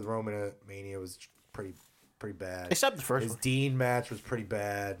match he had with Roman at Mania was pretty bad. Except the first His one. Dean match was pretty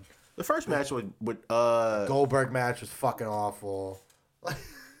bad. The first match with Goldberg match was fucking awful.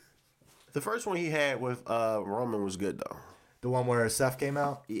 the first one he had with Roman was good though. The one where Seth came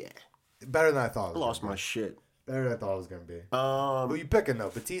out? Yeah. Better than I thought it I was. lost my shit. Better than I thought it was gonna be. Who you picking though?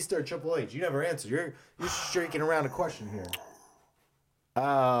 Batista or Triple H? You never answered. You're streaking around a question here.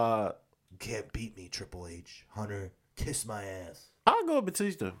 You can't beat me, Triple H. Hunter, kiss my ass. I'll go with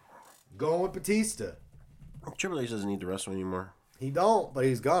Batista. Going with Batista. Triple H doesn't need to wrestle anymore. He don't, but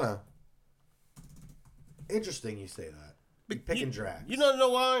he's gonna. Interesting you say that. You picking Drax. You don't know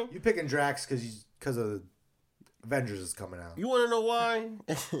why? You picking Drax because of Avengers is coming out. You want to know why?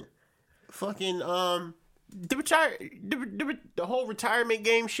 Fucking the whole retirement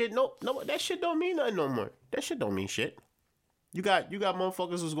game shit. No, that shit don't mean nothing no more. That shit don't mean shit. You got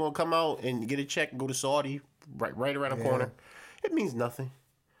motherfuckers who's gonna come out and get a check and go to Saudi right around the corner. It means nothing.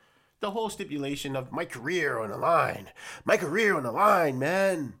 The whole stipulation of my career on the line. My career on the line,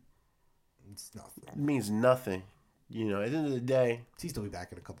 man. It's nothing. It means nothing. You know, at the end of the day. Batista will be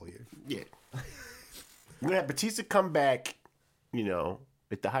back in a couple of years. Yeah. We're going to have Batista come back, you know,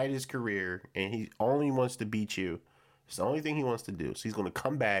 at the height of his career, and he only wants to beat you. It's the only thing he wants to do. So he's going to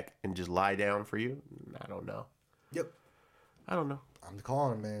come back and just lie down for you? I don't know. Yep. I don't know. I'm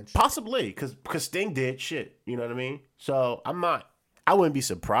calling him, man. Possibly, because Sting did shit. You know what I mean? So I wouldn't be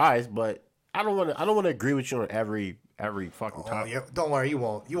surprised, but I don't want to agree with you on every fucking topic. Yeah. Don't worry, you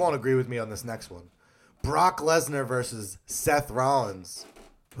won't. You won't agree with me on this next one. Brock Lesnar versus Seth Rollins.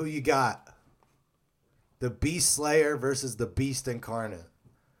 Who you got? The Beast Slayer versus the Beast Incarnate.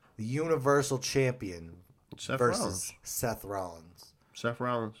 The Universal Champion versus Seth Rollins. Seth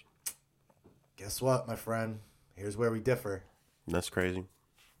Rollins. Guess what, my friend? Here's where we differ. That's crazy.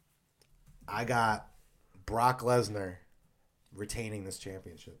 I got Brock Lesnar retaining this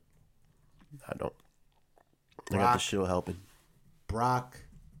championship. I don't. I got the Shield helping. Brock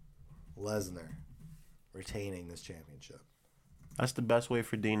Lesnar retaining this championship. That's the best way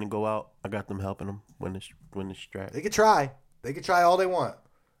for Dean to go out. I got them helping him win this strap. They could try. They could try all they want.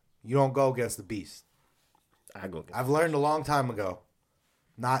 You don't go against the Beast. I've learned a long time ago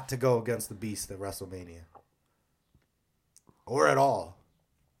not to go against the Beast at WrestleMania. Or at all.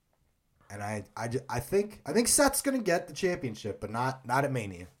 And I think Seth's gonna get the championship, but not at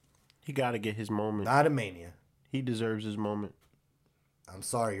Mania. He got to get his moment. Not at Mania. He deserves his moment. I'm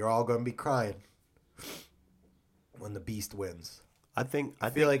sorry, you're all gonna be crying when the Beast wins. I think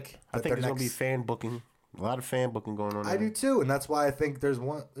there's gonna be fan booking. A lot of fan booking going on. I do too, and that's why I think there's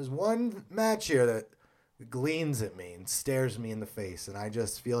one match here that gleans at me and stares me in the face, and I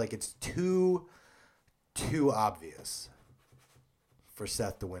just feel like it's too obvious for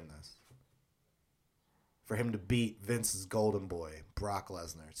Seth to win this. For him to beat Vince's golden boy, Brock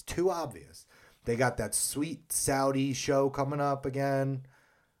Lesnar. It's too obvious. They got that sweet Saudi show coming up again.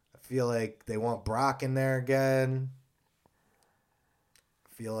 I feel like they want Brock in there again.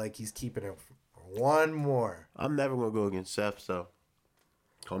 I feel like he's keeping it for one more. I'm never going to go against Seth, so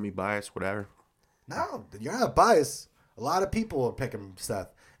call me biased, whatever. No, you're not biased. A lot of people are picking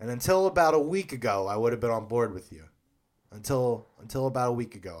Seth. And until about a week ago, I would have been on board with you. Until about a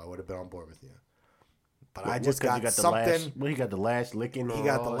week ago, I would have been on board with you. But I just got something. He got the last licking. He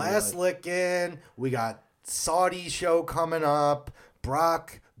got the last licking. We got Saudi show coming up.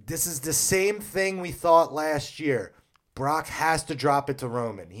 Brock, this is the same thing we thought last year. Brock has to drop it to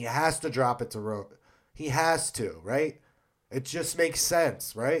Roman. He has to drop it to Roman. He has to, right? It just makes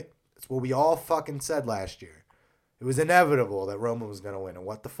sense, right? It's what we all fucking said last year. It was inevitable that Roman was going to win. And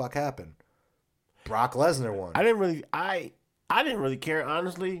what the fuck happened? Brock Lesnar won. I didn't really care,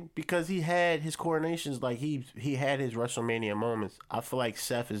 honestly, because he had his coronations. Like he had his WrestleMania moments. I feel like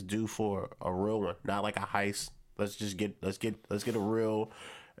Seth is due for a real one, not like a heist. Let's get a real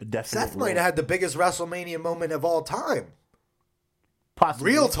definite. Seth might have had the biggest WrestleMania moment of all time.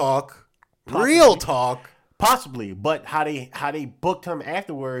 Possibly. Real talk. Possibly. Real talk. Possibly, but how they booked him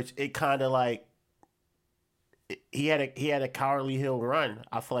afterwards, it kind of like he had a cowardly heel run.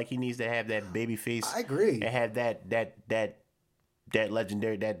 I feel like he needs to have that baby face. I agree. And have that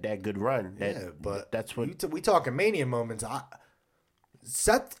legendary that good run. But that's what we talking Mania moments.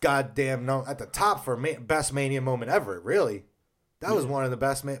 Seth goddamn at the top for best Mania moment ever. Really, that was one of the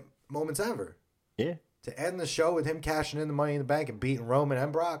best moments ever. Yeah. To end the show with him cashing in the Money in the Bank and beating Roman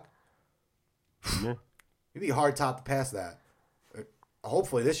and Brock. Yeah. It'd be hard top to pass that.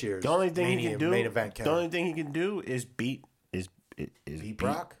 Hopefully this year's the only thing Mania he can do, main event. The only thing he can do is beat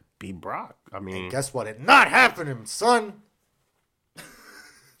Brock. Beat Brock. I mean, and guess what? It not happening, son.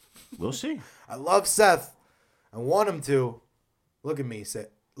 We'll see. I love Seth. I want him to. Look at me, Seth.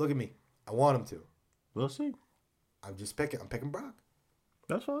 Look at me. I want him to. We'll see. I'm picking Brock.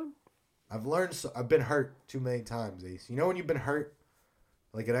 That's fine. I've learned. I've been hurt too many times, Ace. You know when you've been hurt,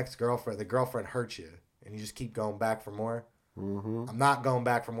 like an ex-girlfriend, the girlfriend hurts you, and you just keep going back for more. Mm-hmm. I'm not going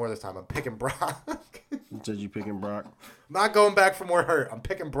back for more this time. I'm picking Brock. You said you picking Brock. I'm not going back for more hurt. I'm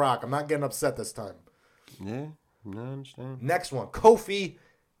picking Brock. I'm not getting upset this time. Yeah, I understand. Next one, Kofi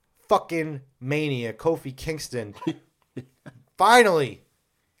fucking Mania. Kofi Kingston finally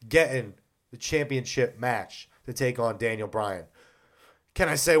getting the championship match to take on Daniel Bryan. Can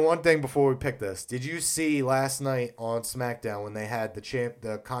I say one thing before we pick this? Did you see last night on SmackDown when they had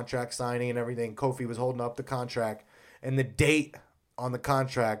the contract signing and everything? Kofi was holding up the contract, and the date on the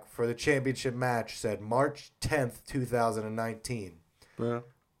contract for the championship match said March 10th, 2019. Bro,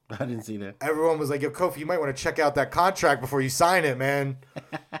 I didn't see that. Everyone was like, yo, Kofi, you might want to check out that contract before you sign it, man.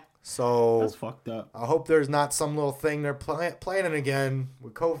 So that's fucked up. I hope there's not some little thing they're planning again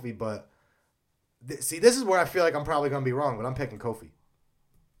with Kofi, but see, this is where I feel like I'm probably going to be wrong, but I'm picking Kofi.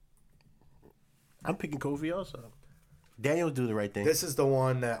 I'm picking Kofi also. Daniel do the right thing. This is the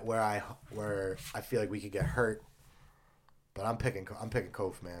one where I feel like we could get hurt, but I'm picking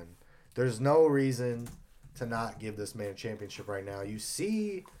Kofi, man. There's no reason to not give this man a championship right now. You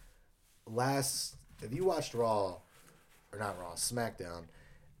see, if you watched SmackDown,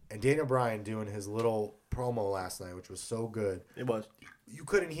 and Daniel Bryan doing his little promo last night, which was so good. It was. You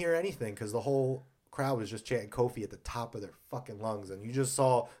couldn't hear anything because the whole crowd was just chanting Kofi at the top of their fucking lungs, and you just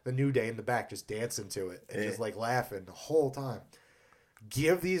saw the New Day in the back just dancing to it and just like laughing the whole time.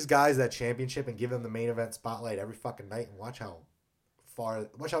 Give these guys that championship and give them the main event spotlight every fucking night, and watch how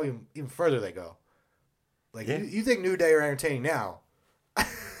even further they go. Like you think New Day are entertaining now?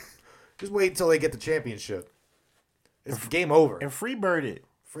 Just wait until they get the championship. It's game over. And freebird it.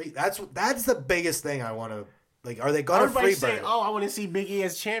 That's the biggest thing I want to. Like, are they gonna freebird? Say, I want to see Big E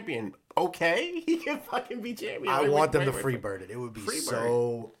as champion. Okay, he can fucking be champion. I want them to freebird it. It would be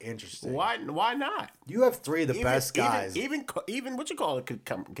so interesting. Why not? You have three of the best guys. Even what you call it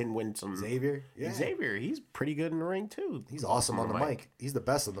can win some. Xavier, yeah. Xavier, he's pretty good in the ring too. He's awesome on the mic. He's the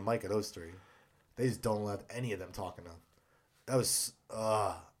best on the mic of those three. They just don't let any of them talk enough. That was.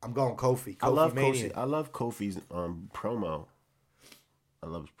 I'm going Kofi. I love Kofi. I love Kofi's promo. I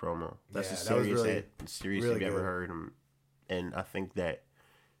love his promo. That's the serious really you've ever heard him, and I think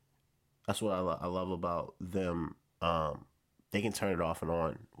that's what I love about them. They can turn it off and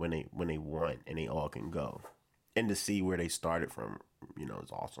on when they want, and they all can go, and to see where they started from,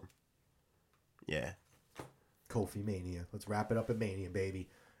 is awesome. Yeah, Kofi Mania. Let's wrap it up at Mania, baby,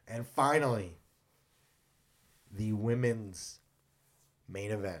 and finally, the women's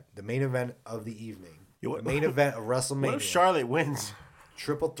main event, the main event of the evening, the main event of WrestleMania. What if Charlotte wins?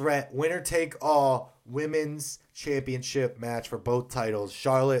 Triple threat, winner take all, women's championship match for both titles.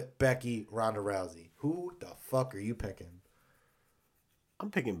 Charlotte, Becky, Ronda Rousey. Who the fuck are you picking? I'm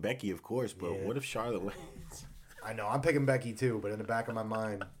picking Becky, of course, but what if Charlotte wins? I know, I'm picking Becky too, but in the back of my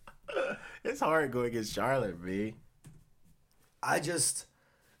mind. It's hard going against Charlotte, B. This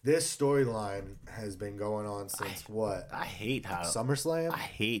storyline has been going on since what? I hate how SummerSlam? I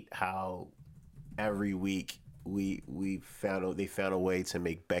hate how every week they found a way to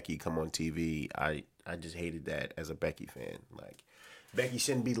make Becky come on TV. I just hated that as a Becky fan. Like, Becky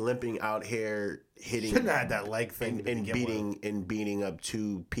shouldn't be limping out here, hitting. Shouldn't have had that leg thing and beating up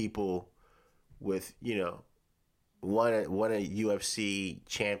two people with one a UFC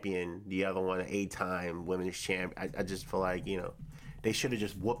champion, the other one an 8-time women's champ. I just feel like They should have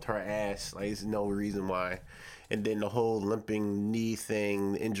just whooped her ass. Like, there's no reason why. And then the whole limping knee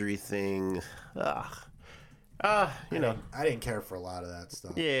thing, the injury thing. You know. I didn't care for a lot of that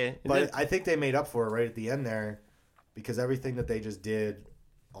stuff. Yeah. But I think they made up for it right at the end there, because everything that they just did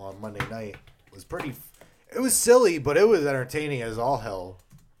on Monday night was pretty. It was silly, but it was entertaining as all hell.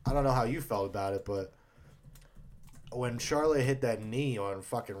 I don't know how you felt about it, but when Charlotte hit that knee on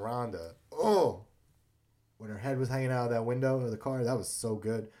fucking Ronda, when her head was hanging out of that window of the car, that was so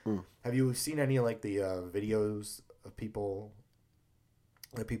good. Have you seen any like the videos of people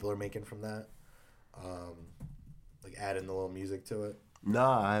that people are making from that? Like adding the little music to it.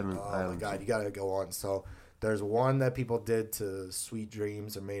 Nah, I haven't. Oh my god, you gotta go on. So there's one that people did to "Sweet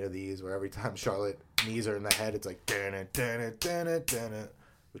Dreams Are Made of These," where every time Charlotte knees her in the head, it's like "dun-it,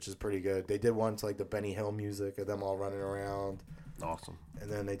 which is pretty good. They did one to like the Benny Hill music of them all running around. Awesome.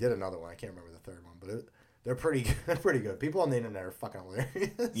 And then they did another one. I can't remember the third one, but they're pretty good. They're pretty good. People on the internet are fucking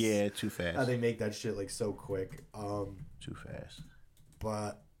hilarious. Yeah, too fast. How they make that shit like so quick. Too fast.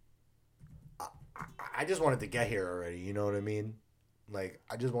 But I just wanted to get here already. You know what I mean? Like,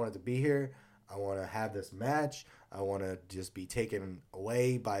 I just wanted to be here. I want to have this match. I want to just be taken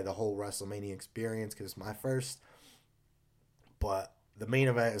away by the whole WrestleMania experience because it's my first. But the main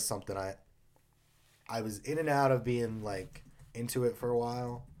event is something I was in and out of being like into it for a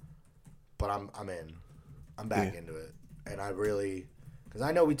while, but I'm in. I'm back into it, and I really, because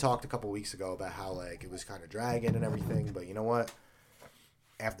I know we talked a couple weeks ago about how like it was kind of dragging and everything, but you know what?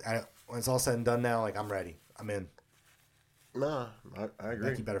 When it's all said and done now, like I'm ready. I'm in. Nah, I agree.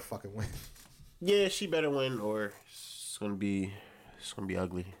 Becky better fucking win. Yeah, she better win, or it's gonna be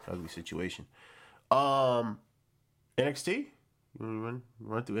ugly situation. NXT. You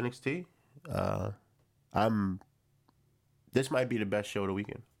run through NXT. This might be the best show of the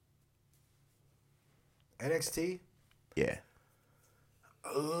weekend. NXT. Yeah.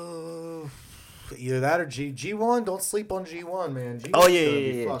 Either that or G1. Don't sleep on G1, man.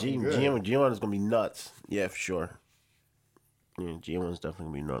 G1 is gonna be nuts. Yeah, for sure. Yeah, G1 is definitely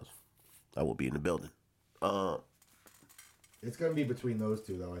gonna be nuts. I will be in the building. It's gonna be between those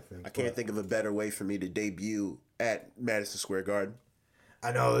two, though. I think. I can't think of a better way for me to debut at Madison Square Garden.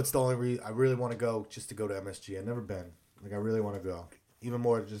 I know it's the only reason I really want to go, just to go to MSG. I've never been. Like I really want to go, even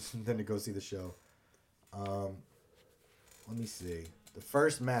more just than to go see the show. Let me see. The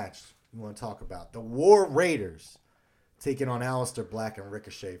first match we want to talk about: the War Raiders taking on Aleister Black and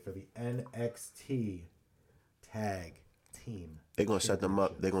Ricochet for the NXT Tag Team. They're gonna set them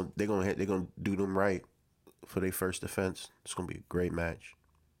up. They're gonna do them right for their first defense. It's gonna be a great match.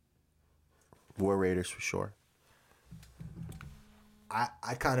 War Raiders for sure.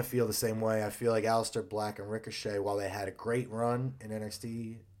 I kind of feel the same way. I feel like Aleister Black and Ricochet, while they had a great run in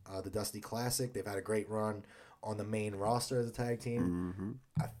NXT, the Dusty Classic, they've had a great run on the main roster as a tag team. Mm-hmm.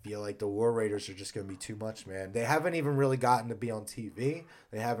 I feel like the War Raiders are just going to be too much, man. They haven't even really gotten to be on TV.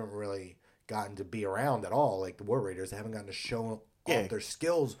 They haven't really gotten to be around at all. Like the War Raiders, they haven't gotten to show off their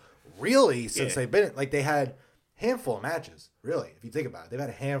skills really since they've been. Like they had handful of matches, really. If you think about it, they've had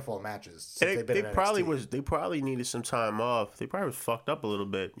a handful of matches since they've been in NXT. They probably needed some time off. They probably was fucked up a little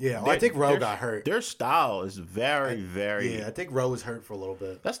bit. Yeah, I think Rowe got hurt. Their style is very. Yeah, I think Rowe was hurt for a little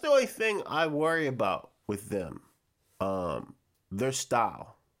bit. That's the only thing I worry about with them. Their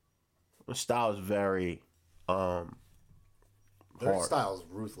style. Their style is very Their hard. style is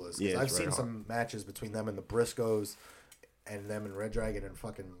ruthless. Yeah, I've it's seen very some matches between them and the Briscoes, and them and Red Dragon and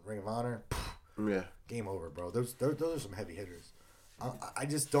fucking Ring of Honor. Yeah. Game over, bro. Those are some heavy hitters. I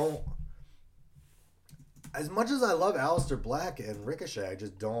just don't. As much as I love Aleister Black and Ricochet, I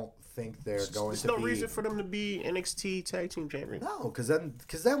just don't think they're going to be. There's no reason for them to be NXT Tag Team Champions. No, because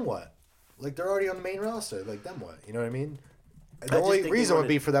then what? Like they're already on the main roster. Like then what? You know what I mean? The only reason would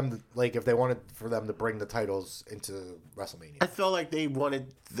be for them to, like, if they wanted for them to bring the titles into WrestleMania. I felt like they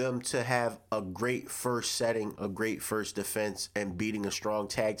wanted them to have a great first setting, a great first defense, and beating a strong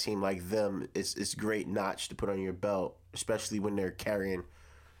tag team like them is great notch to put on your belt, especially when they're carrying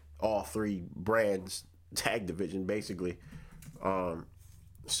all three brands, tag division, basically.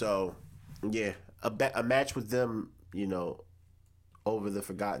 So, yeah, a match with them, over the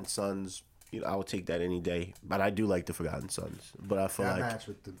Forgotten Sons, I would take that any day. But I do like the Forgotten Sons. But I feel that like match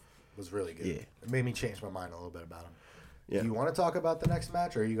was really good. Yeah. It made me change my mind a little bit about him. Yeah. Do you want to talk about the next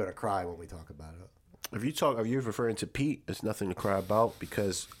match, or are you going to cry when we talk about it? If you're referring to Pete, it's nothing to cry about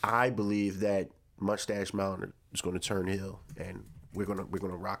because I believe that Mustache Mountain is going to turn heel and we're gonna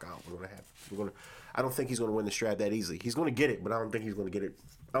rock out. I don't think he's gonna win the strap that easily. He's gonna get it, but I don't think he's gonna get it.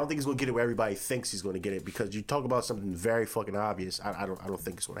 I don't think he's gonna get it where everybody thinks he's gonna get it because you talk about something very fucking obvious. I don't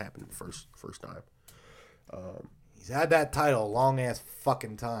think it's gonna happen the first time. He's had that title a long ass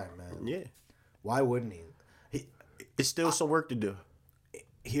fucking time, man. Yeah. Why wouldn't he? It's still some work to do.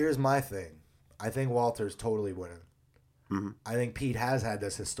 Here's my thing. I think Walter's totally winning. Mm-hmm. I think Pete has had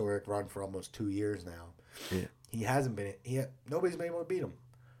this historic run for almost 2 years now. Yeah. He hasn't been. Nobody's been able to beat him.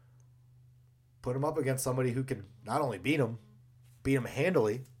 Put him up against somebody who can not only beat him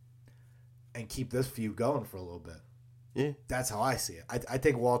handily, and keep this feud going for a little bit. Yeah. That's how I see it. I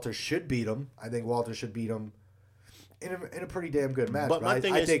think Walter should beat him. I think Walter should beat him in a pretty damn good match. But my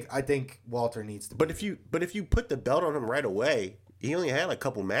thing is, I think Walter needs to. But if you put the belt on him right away, he only had a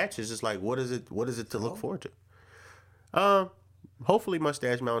couple matches. It's like, what is it to look forward to? Hopefully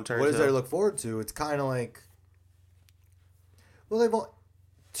Mustache Mountain turns. What is there to out. look forward to? It's kind of like, well,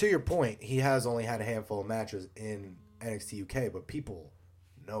 to your point, he has only had a handful of matches in NXT UK, but people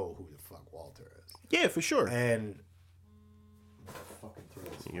know who the fuck Walter is. Yeah, for sure. And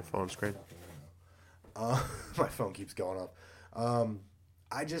Your phone's great. my phone keeps going off.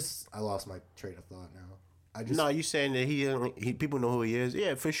 I lost my train of thought now. No, you saying that he people know who he is?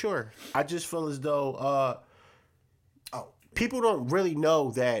 Yeah, for sure. I just feel as though people don't really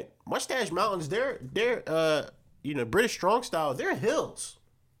know that Mustache Mountains, they're British Strong Style, they're hills,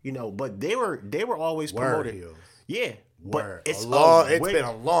 but they were always promoted. Heels. Yeah, but it's been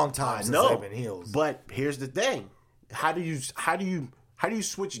a long time since they've been heels. But here's the thing: how do you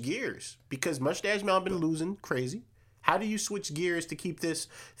switch gears? Because Mustache Mountain been losing crazy. How do you switch gears to keep this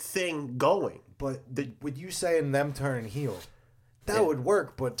thing going? But with you saying them turning heel, that would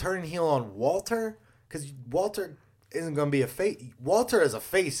work. But turning heel on Walter, because Walter isn't going to be a face. Walter as a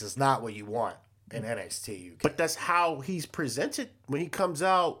face is not what you want in NXT. But that's how he's presented when he comes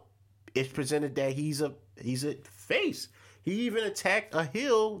out. It's presented that he's a face. He even attacked a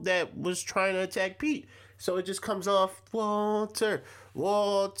heel that was trying to attack Pete. So it just comes off Walter,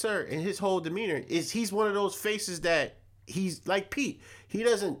 and his whole demeanor he's one of those faces that he's like Pete. He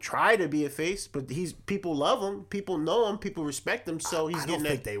doesn't try to be a face, but people love him, people know him, people respect him. So he's I don't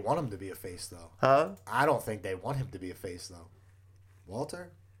think they want him to be a face though. Huh? I don't think they want him to be a face though.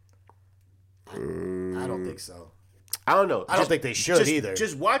 Walter? I don't think so. I don't know. I don't think they should either.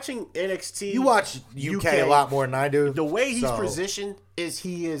 Just watching NXT, You watch UK a lot more than I do. The way he's positioned is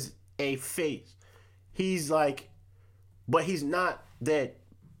he is a face. He's like, but he's not that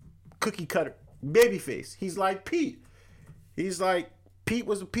cookie cutter baby face. He's like Pete. He's like, Pete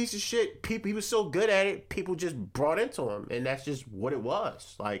was a piece of shit. He was so good at it, people just brought into him, and that's just what it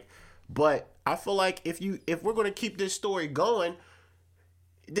was. Like, but I feel like if we're gonna keep this story going,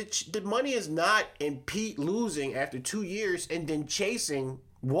 the money is not in Pete losing after 2 years and then chasing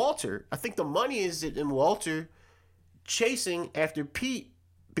Walter. I think the money is in Walter chasing after Pete,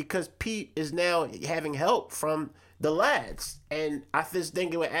 because Pete is now having help from the lads. And I just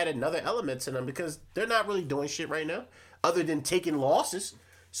think it would add another element to them, because they're not really doing shit right now other than taking losses.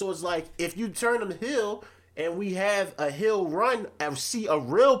 So it's like, if you turn them heel and we have a heel run and see a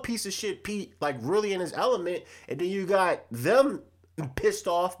real piece of shit Pete, like really in his element, and then you got them pissed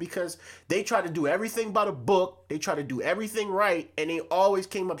off because they try to do everything by the book, they try to do everything right, and they always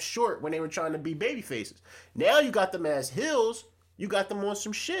came up short when they were trying to be baby faces. Now you got them as heels, you got them on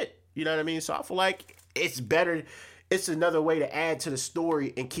some shit. You know what I mean? So I feel like it's better. It's another way to add to the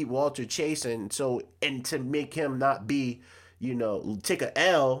story and keep Walter chasing. So, and to make him not be, take a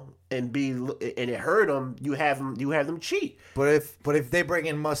L and it hurt him. You have them cheat. But if they bring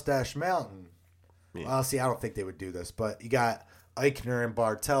in Mustache Mountain, well, see, I don't think they would do this. But you got Eichner and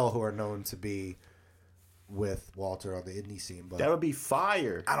Bartel, who are known to be with Walter on the indie scene. But that would be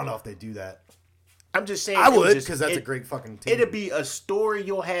fire. I don't know if they do that. I'm just saying. I would, because that's a great fucking team. It'd be a story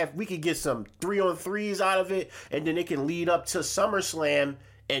you'll have. We could get some 3-on-3s out of it, and then it can lead up to SummerSlam,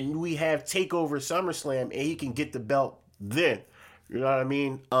 and we have TakeOver SummerSlam, and he can get the belt then. You know what I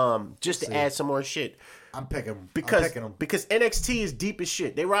mean? Just to add some more shit. I'm picking him. Because NXT is deep as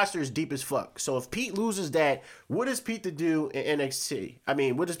shit. Their roster is deep as fuck. So if Pete loses that, what is Pete to do in NXT? I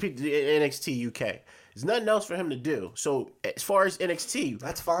mean, what does Pete do in NXT UK? There's nothing else for him to do. So as far as NXT,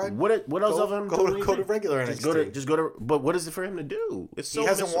 that's fine. What else of him? Go to regular NXT. Just go to. But what is it for him to do? He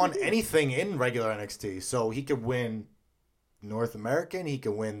hasn't won anything in regular NXT, so he could win North American. He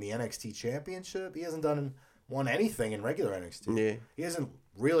could win the NXT Championship. He hasn't won anything in regular NXT. Yeah, he hasn't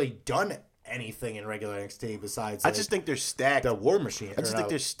really done anything in regular NXT besides. I just think they're stacked. The War Machine. I just think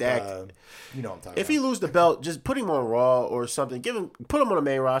they're stacked. You know what I'm talking about. If he lose the belt, just put him on Raw or something. Put him on the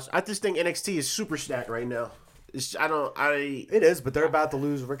main roster. I just think NXT is super stacked right now. It is, but they're about to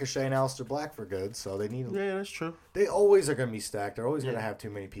lose Ricochet and Aleister Black for good, so they need. Yeah, that's true. They always are going to be stacked. They're always going to have too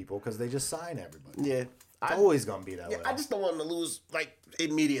many people because they just sign everybody. Yeah, it's always going to be that way. I just don't want them to lose like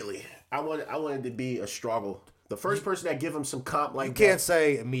immediately. I want it to be a struggle The first person that give him some comp like You can't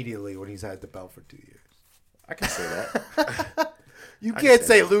say immediately when he's had the belt for 2 years. I can say that. You can't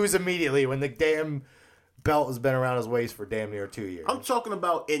say lose immediately when the damn belt has been around his waist for damn near 2 years. I'm talking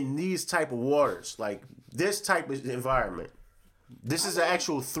about in these type of waters, like this type of environment. This is an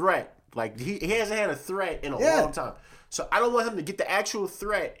actual threat. Like he hasn't had a threat in a long time. So I don't want him to get the actual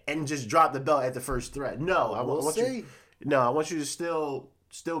threat and just drop the belt at the first threat. No, I want you. No, I want you to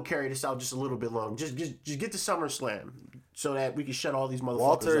still carry this out just a little bit long. Just get to SummerSlam so that we can shut all these motherfuckers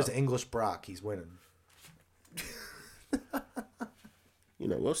Walter is up. English Brock. He's winning.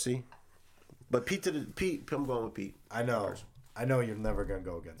 We'll see. But Pete, I'm going with Pete. I know. I know you're never gonna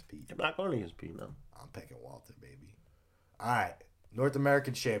go against Pete. I'm not going against Pete, no. I'm picking Walter, baby. All right, North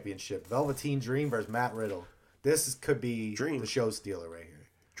American Championship: Velveteen Dream versus Matt Riddle. This could be the show stealer right here.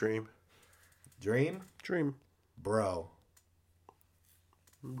 Dream, bro.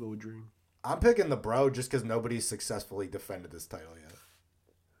 I'm going with Dream. I'm picking the bro just because nobody's successfully defended this title yet.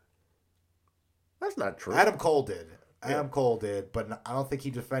 That's not true. Adam Cole did. Adam Cole did, but I don't think he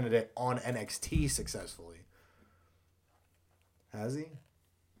defended it on NXT successfully. Has he?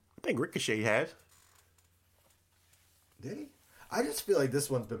 I think Ricochet has. Did he? I just feel like this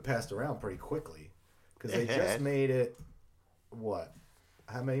one's been passed around pretty quickly. Because they just made it, what?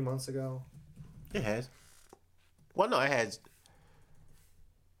 How many months ago? It has. Well, no, it has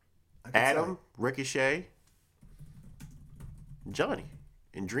Adam, Ricochet, Johnny,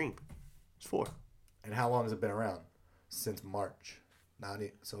 and Dream. It's 4. And how long has it been around? Since March.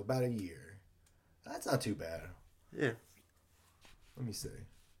 So about a year. That's not too bad. Yeah. Let me see.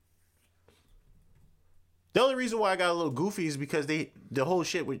 The only reason why I got a little goofy is because the whole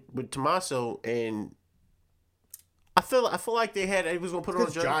shit with Tommaso, and I feel like he was gonna put it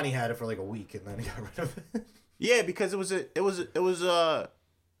on Johnny had it for like a week and then he got rid of it. Yeah, because it was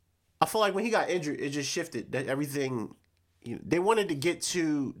I feel like when he got injured, it just shifted that everything. They wanted to get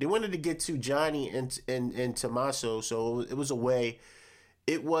to Johnny and Tommaso, so it was a way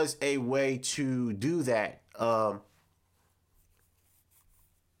to do that.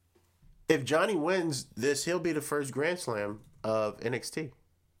 If Johnny wins this, he'll be the first Grand Slam of NXT.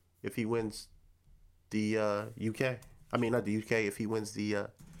 If he wins the UK, I mean not the UK. If he wins the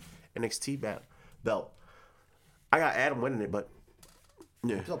NXT belt, I got Adam winning it, but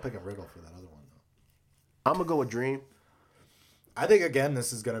yeah, I'm still picking Riddle for that other one though. I'm gonna go with Dream. I think again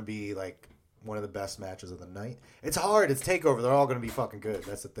this is gonna be like one of the best matches of the night. It's hard. It's Takeover. They're all gonna be fucking good.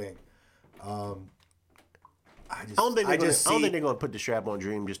 That's the thing. I don't think they're gonna put the strap on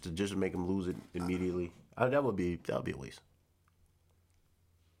Dream just to make him lose it immediately. That would be a waste.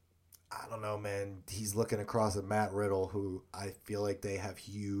 I don't know, man. He's looking across at Matt Riddle, who I feel like they have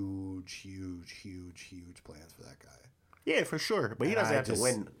huge plans for that guy. Yeah, for sure. But he doesn't have to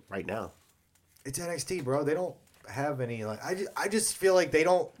win right now. It's NXT, bro. They don't have any like. I just feel like they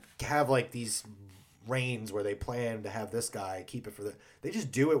don't have like these reigns where they plan to have this guy keep it for the. They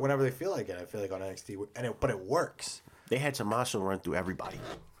just do it whenever they feel like it. I feel like on NXT, but it works. They had Tommaso run through everybody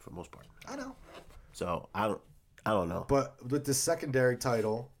for the most part. I know. So I don't know. But with the secondary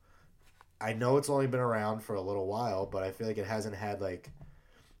title, I know it's only been around for a little while, but I feel like it hasn't had like.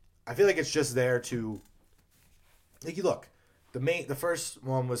 I feel like it's just there to. Like you look, the first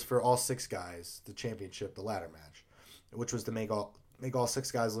one was for all 6 guys, the championship, the ladder match, which was to make all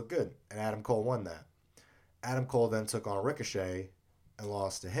 6 guys look good, and Adam Cole won that. Adam Cole then took on Ricochet and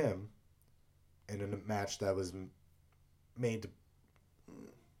lost to him in a match that was made to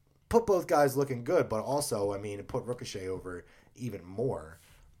put both guys looking good, but also, I mean, it put Ricochet over even more.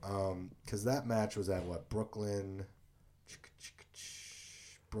 Because that match was at what? Brooklyn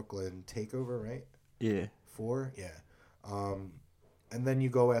TakeOver, right? Yeah. 4? Yeah. And then you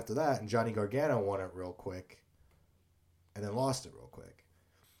go after that, and Johnny Gargano won it real quick, and then lost it real quick.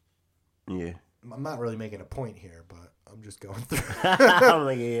 Yeah. I'm not really making a point here, but I'm just going through. I'm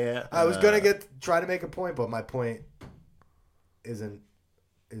like, yeah. I was gonna try to make a point, but my point isn't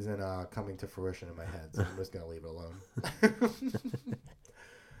coming to fruition in my head, so I'm just gonna leave it alone.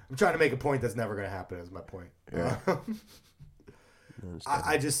 I'm trying to make a point that's never gonna happen. Is my point. Yeah.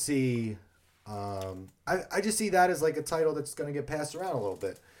 I just see, I just see that as like a title that's gonna get passed around a little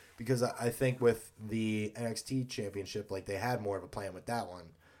bit because I think with the NXT championship, like they had more of a plan with that one.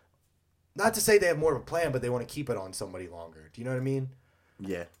 Not to say they have more of a plan, but they want to keep it on somebody longer. Do you know what I mean?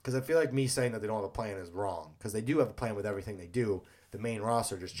 Yeah. Because I feel like me saying that they don't have a plan is wrong. Because they do have a plan with everything they do. The main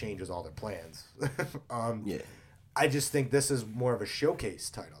roster just changes all their plans. Yeah. I just think this is more of a showcase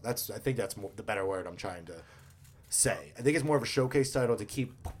title. I think that's the better word I'm trying to say. I think it's more of a showcase title to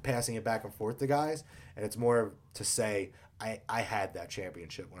keep passing it back and forth to guys. And it's more to say, I had that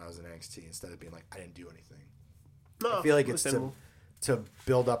championship when I was in NXT instead of being like, I didn't do anything. No, I feel like it's understandable. to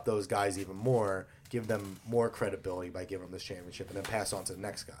build up those guys even more, give them more credibility by giving them this championship, and then pass on to the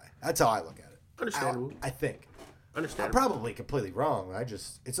next guy. That's how I look at it. Understandable. I think. I'm Understandable. probably completely wrong.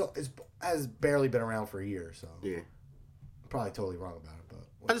 It's has barely been around for a year, so Yeah. I'm probably totally wrong about it.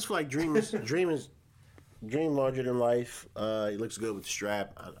 I But just feel like Dream larger than life. He looks good with the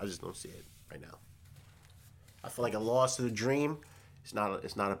strap. I just don't see it right now. I feel like a loss to the Dream. It's not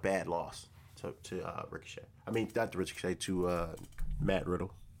a bad loss to Ricochet. I mean, not to Ricochet, to Matt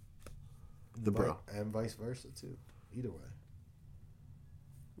Riddle, the bro. and vice versa too. Either way.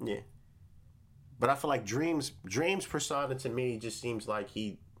 Yeah. But I feel like Dream's persona to me just seems like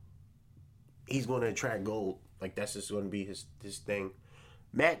he's going to attract gold. Like that's just going to be his thing.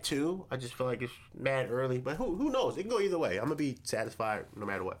 Matt too. I just feel like it's mad early, but who knows? It can go either way. I'm gonna be satisfied no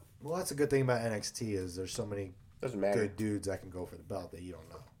matter what. Well, that's a good thing about NXT is there's so many Doesn't matter. good dudes that can go for the belt that you don't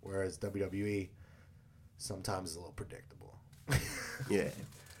know. Whereas WWE sometimes is a little predictable. Yeah.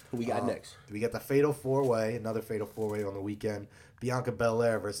 Who we got next? We got the Fatal 4-Way, another Fatal 4-Way on the weekend. Bianca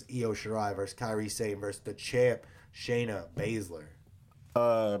Belair versus Io Shirai versus Kairi Sane versus the champ Shayna Baszler.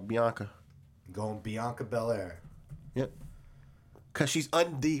 Bianca. Going Bianca Belair. Yep. Cause she's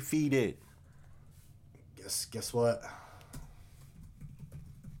undefeated. Guess what?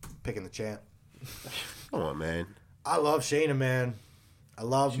 Picking the champ. Come on, man. I love Shayna, man. I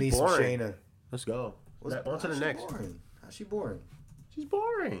love me some boring. Shayna. Let's go. On to the How's she next. boring? How's she boring? She's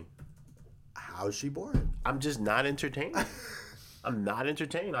boring. How's she boring? I'm just not entertained. I'm not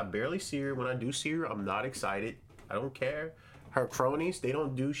entertained. I barely see her. When I do see her, I'm not excited. I don't care. Her cronies, they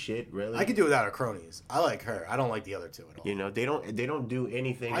don't do shit really. I could do without her cronies. I like her. I don't like the other two at all. You know, they don't do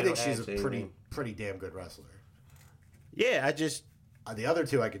anything. I They think don't she's add a to pretty anything. damn good wrestler. Yeah, I just The other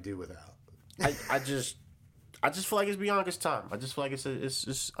two I could do without. I just feel like it's Bianca's time. I just feel like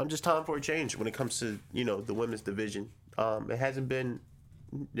I'm just time for a change when it comes to, you know, the women's division. It hasn't been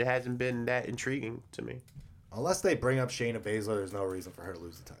that intriguing to me. Unless they bring up Shayna Baszler, there's no reason for her to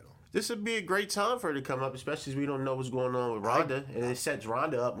lose the title. This would be a great time for her to come up, especially as we don't know what's going on with Ronda, and it sets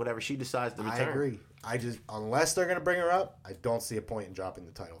Ronda up whenever she decides to return. I agree. Unless they're gonna bring her up, I don't see a point in dropping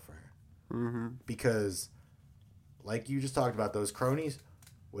the title for her. Mm-hmm. Because, like you just talked about, those cronies.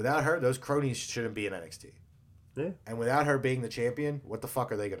 Without her, those cronies shouldn't be in NXT. Yeah. And without her being the champion, what the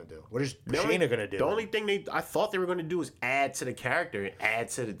fuck are they gonna do? What is Shayna gonna do? The only thing I thought they were going to do is add to the character and add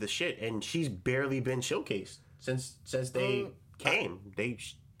to the shit, and she's barely been showcased since they came. They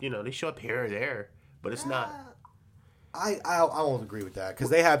show up here or there, but it's not. I won't agree with that because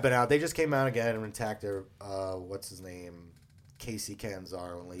they have been out. They just came out again and attacked their what's his name, Casey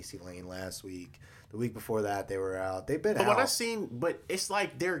Canzaro and Lacey Lane last week. The week before that, they were out. They've been out. What I've seen, but it's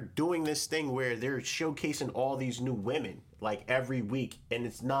like they're doing this thing where they're showcasing all these new women like every week, and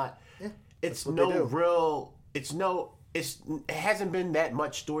it's not. Yeah, it's what they no do. real. It hasn't been that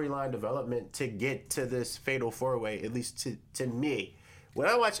much storyline development to get to this fatal 4-way. At least to me, when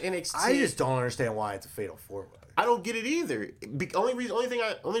I watch NXT, I just don't understand why it's a fatal 4-way. I don't get it either. Only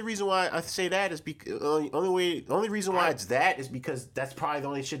reason why I say that is because only reason why it's that is because that's probably the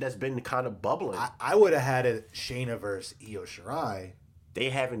only shit that's been kind of bubbling. I would have had it Shayna versus Io Shirai. They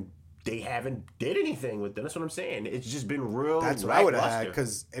haven't did anything with them. That's what I'm saying. It's just been real. That's what I would have had. lackluster.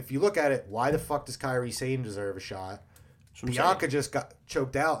 Because if you look at it, why the fuck does Kairi Sane deserve a shot? Bianca just got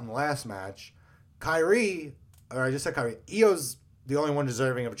choked out in the last match. Io's the only one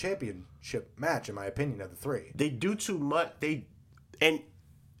deserving of a championship match, in my opinion, of the three. They do too much.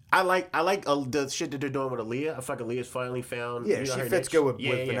 I like the shit that they're doing with Aaliyah. I feel like Aaliyah's finally found. Yeah, she her fits niche. good with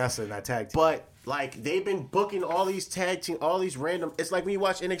Vanessa in that tag team. But like they've been booking all these tag team, all these random. It's like when you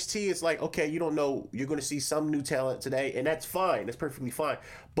watch NXT, it's like okay, you don't know you're going to see some new talent today, and that's fine. That's perfectly fine.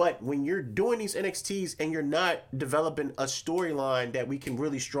 But when you're doing these NXTs and you're not developing a storyline that we can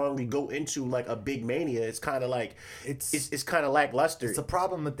really strongly go into, like a big Mania, it's kind of like it's kind of lackluster. It's the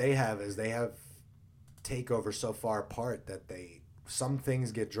problem that they have is they have takeover so far apart that some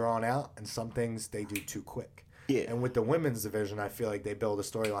things get drawn out and some things they do too quick. Yeah. And with the women's division, I feel like they build a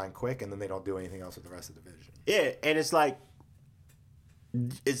storyline quick and then they don't do anything else with the rest of the division. Yeah, and it's like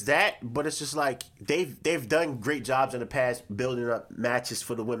it's that, but it's just like they've done great jobs in the past building up matches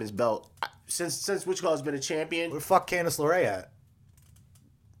for the women's belt. Since Witchclaw been a champion, Where the fuck Candice LeRae at?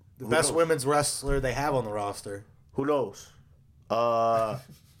 The best knows? women's wrestler they have on the roster. who knows?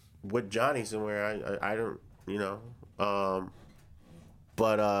 With Johnny somewhere, I don't, you know.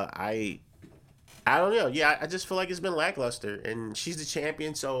 But I don't know. Yeah, I just feel like it's been lackluster, and she's the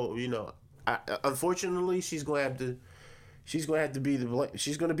champion, so you know. Unfortunately, she's going to have to be the blame.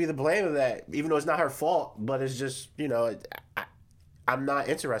 She's going to be the blame of that, even though it's not her fault. But it's just, you know, I I'm not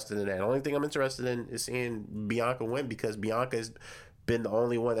interested in that. The only thing I'm interested in is seeing Bianca win because Bianca has been the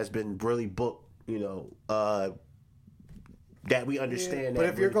only one that's been really booked, that we understand. But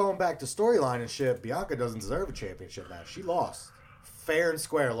that if you're going back to storyline and shit, Bianca doesn't deserve a championship match. She lost. Fair and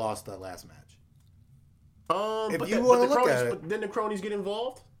square lost that last match. If you want to look at it, then the cronies get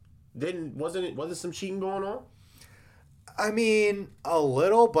involved. Then wasn't some cheating going on? I mean, a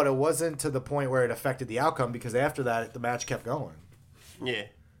little, but it wasn't to the point where it affected the outcome because after that, the match kept going. Yeah.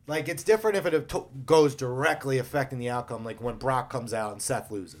 Like, it's different if it goes directly affecting the outcome, like when Brock comes out and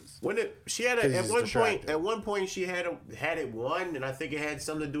Seth loses. At one point she had it won, and I think it had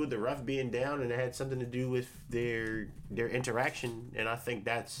something to do with the ref being down, and it had something to do with their interaction, and I think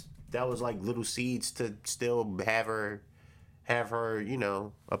that was like little seeds to still have her,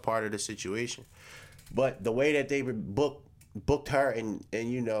 a part of the situation. But the way that they booked her and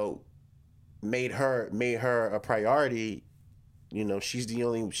made her a priority, she's the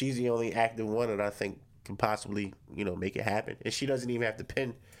only active one that I think can possibly make it happen, and she doesn't even have to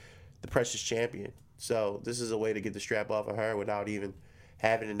pin the Precious Champion. So this is a way to get the strap off of her without even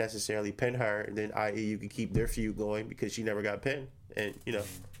having to necessarily pin her, and then i.e. you can keep their feud going because she never got pinned, and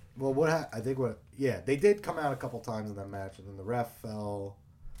Well, they did come out a couple times in that match, and then the ref fell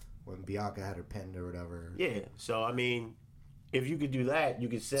when Bianca had her pinned or whatever. Yeah, so I mean, if you could do that, you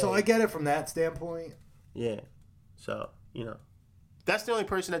could say. So I get it from that standpoint. Yeah, so that's the only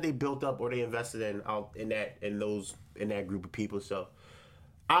person that they built up or they invested in that group of people. So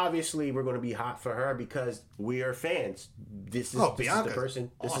obviously we're going to be hot for her because we are fans. This is the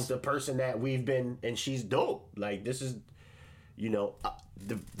person. Awesome. This is the person that we've been, and she's dope. Like this is,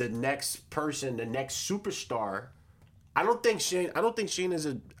 the next person, the next superstar. I think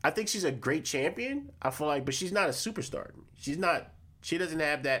she's a great champion. I feel like, but she's not a superstar. She's not. She doesn't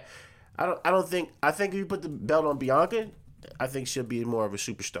have that. I think if you put the belt on Bianca, I think she'll be more of a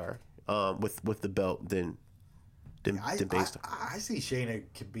superstar with the belt than based on. I see Shayna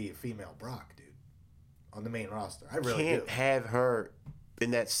could be a female Brock, dude, on the main roster. I really can't do. have her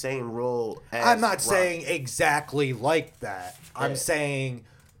in that same role as I'm not Brock. saying exactly like that. Yeah. I'm saying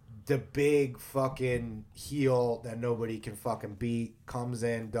the big fucking heel that nobody can fucking beat comes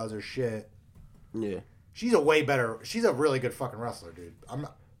in, does her shit. Yeah. She's a really good fucking wrestler, dude. I'm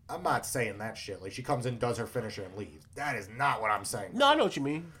not saying that shit. Like, she comes in, does her finisher, and leaves. That is not what I'm saying. No, I know what you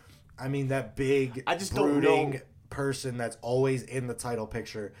mean. I mean that big, I just brooding don't know. person that's always in the title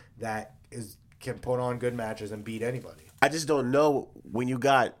picture that can put on good matches and beat anybody. I just don't know when you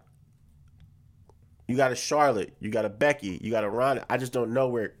got a Charlotte, you got a Becky, you got a Ronda. I just don't know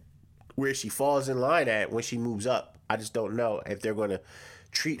where she falls in line at when she moves up. I just don't know if they're going to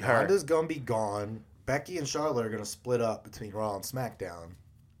treat her. Ronda's going to be gone. Becky and Charlotte are going to split up between Raw and SmackDown.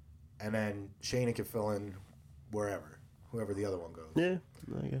 And then Shayna can fill in whoever the other one goes. Yeah,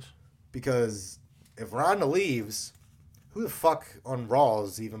 I guess. Because if Ronda leaves, who the fuck on Raw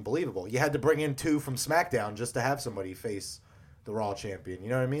is even believable? You had to bring in 2 from SmackDown just to have somebody face the Raw champion. You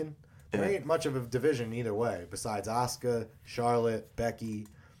know what I mean? There ain't much of a division either way besides Asuka, Charlotte, Becky.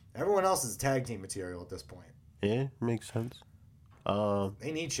 Everyone else is tag team material at this point. Yeah, makes sense.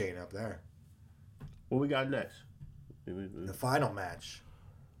 They need Shayna up there. What we got next? The final match.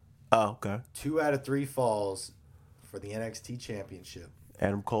 Oh, okay. 2 out of 3 falls for the NXT Championship.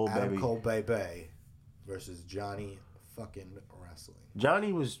 Adam Cole, baby, versus Johnny fucking Wrestling.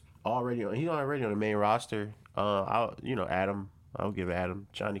 Johnny was already on the main roster. Adam. I'll give Adam.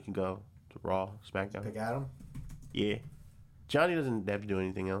 Johnny can go to Raw, SmackDown. Pick Adam? Yeah. Johnny doesn't have to do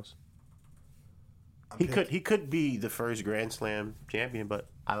anything else. He could be the first Grand Slam champion, but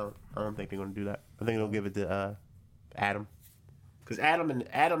I don't think they're going to do that. I think they'll give it to Adam. Because Adam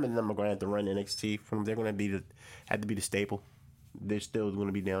and them are going to have to run NXT. They're going to have to be the staple. They're still going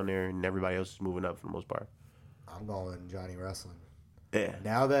to be down there, and everybody else is moving up for the most part. I'm going Johnny Wrestling. Yeah.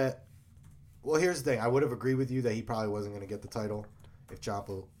 Now that, well, here's the thing. I would have agreed with you that he probably wasn't going to get the title if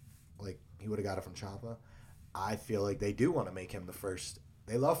Ciampa, he would have got it from Ciampa. I feel like they do want to make him the first.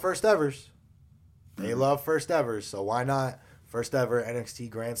 They love first evers. So why not first ever NXT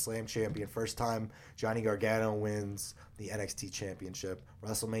Grand Slam champion? First time Johnny Gargano wins the NXT championship,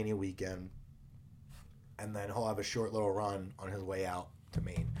 WrestleMania weekend. And then he'll have a short little run on his way out to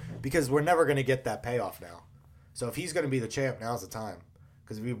Maine. Because we're never going to get that payoff now. So if he's going to be the champ, now's the time.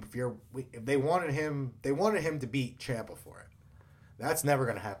 Because if they wanted him to beat Ciampa for it. That's never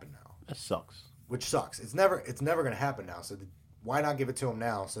going to happen now. That sucks. Which sucks. It's never going to happen now. So why not give it to him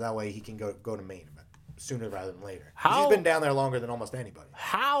now? So that way he can go to Maine sooner rather than later. He's been down there longer than almost anybody.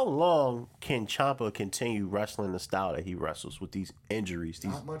 How long can Ciampa continue wrestling the style that he wrestles with these injuries?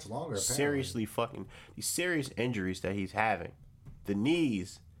 Not much longer. These serious injuries that he's having. the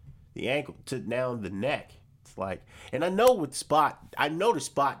knees, the ankle to now the neck. It's like, and I know the spot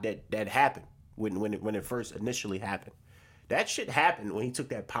that happened when it first initially happened. That shit happened when he took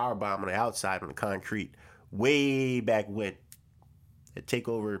that power bomb on the outside on the concrete way back when. At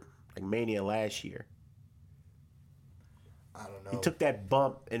TakeOver like Mania last year. I don't know. He took that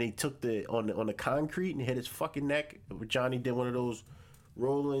bump and he took on the concrete and hit his fucking neck. Johnny did one of those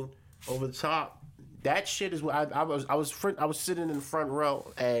rolling over the top. That shit is what I was sitting in the front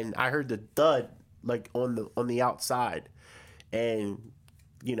row and I heard the thud like on the outside, and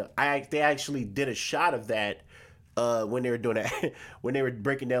you know they actually did a shot of that when they were doing that when they were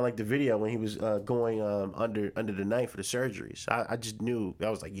breaking down like the video when he was going under the knife for the surgery. So I just knew I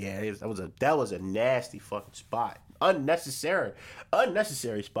was like, yeah, that was a nasty fucking spot, unnecessary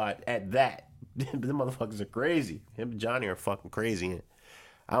spot at that. The motherfuckers are crazy. Him and Johnny are fucking crazy. And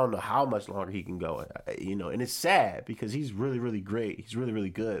I don't know how much longer he can go, you know, and it's sad because he's really, really great. He's really, really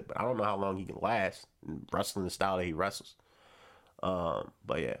good, but I don't know how long he can last wrestling the style that he wrestles.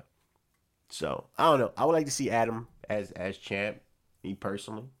 But yeah, so I don't know. I would like to see Adam as champ, me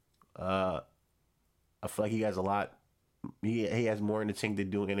personally. I feel like he has a lot. He has more in the tank to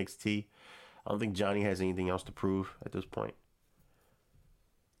do in NXT. I don't think Johnny has anything else to prove at this point.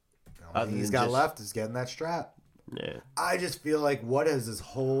 He's got left is getting that strap. Yeah. I just feel like what has this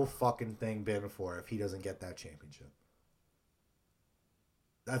whole fucking thing been for if he doesn't get that championship?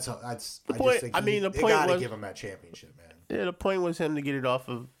 That's the point. The point gotta give him that championship, man. Yeah, the point was him to get it off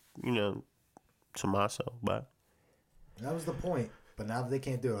of, you know, Tommaso, but that was the point. But now that they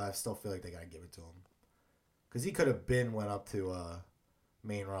can't do it, I still feel like they gotta give it to him because he could have went up to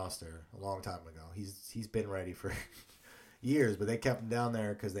main roster a long time ago. He's been ready for years, but they kept him down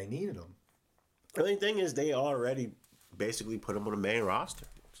there because they needed him. The only thing is they already basically put him on the main roster.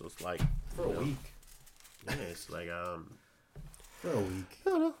 So it's like for a week. Yeah, it's like for a week. I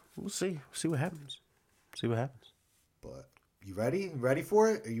don't know. We'll see. See what happens. But you ready? You ready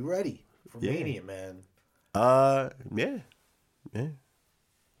for it? Are you ready for Mania, man? Yeah.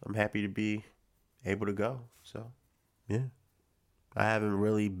 I'm happy to be able to go. So, yeah. I haven't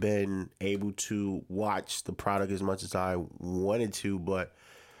really been able to watch the product as much as I wanted to, but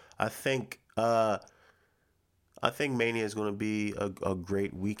I think Mania is going to be a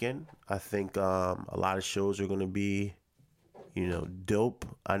great weekend. I think a lot of shows are going to be, you know, dope.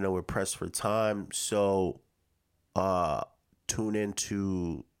 I know we're pressed for time, so tune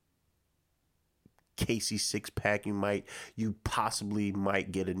into Casey Six Pack. You possibly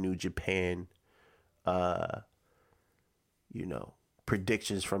might get a New Japan, you know,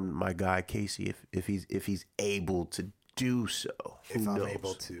 predictions from my guy Casey if he's able to do so. If I'm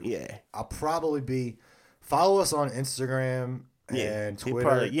able to, yeah, I'll probably follow us on Instagram and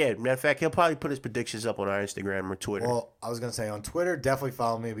Twitter. Matter of fact, he'll probably put his predictions up on our Instagram or Twitter. Well, I was gonna say on Twitter, definitely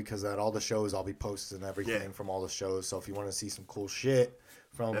follow me because at all the shows I'll be posting everything from all the shows. So if you want to see some cool shit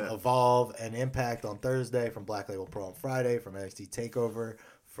from Evolve and Impact on Thursday, from Black Label Pro on Friday, from NXT Takeover,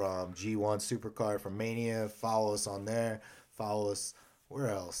 from G1 Supercard, from Mania, follow us on there. Follow us where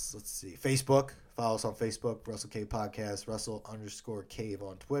else? Let's see. Facebook. Follow us on Facebook, Russell Cave Podcast, Russell_Cave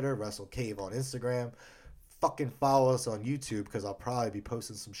on Twitter, Russell Cave on Instagram. Fucking follow us on YouTube because I'll probably be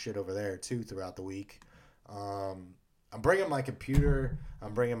posting some shit over there too throughout the week. I'm bringing my computer.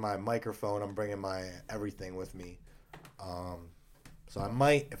 I'm bringing my microphone. I'm bringing my everything with me. So I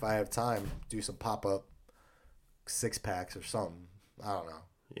might, if I have time, do some pop-up 6-packs or something. I don't know.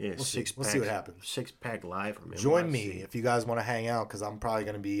 Yeah, we'll see what happens. 6-pack live from Join me if you guys want to hang out because I'm probably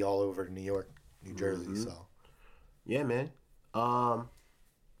going to be all over New York, New Jersey. Mm-hmm. So yeah, man.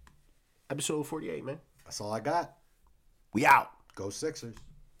 Episode 48, man. That's all I got. We out. Go Sixers.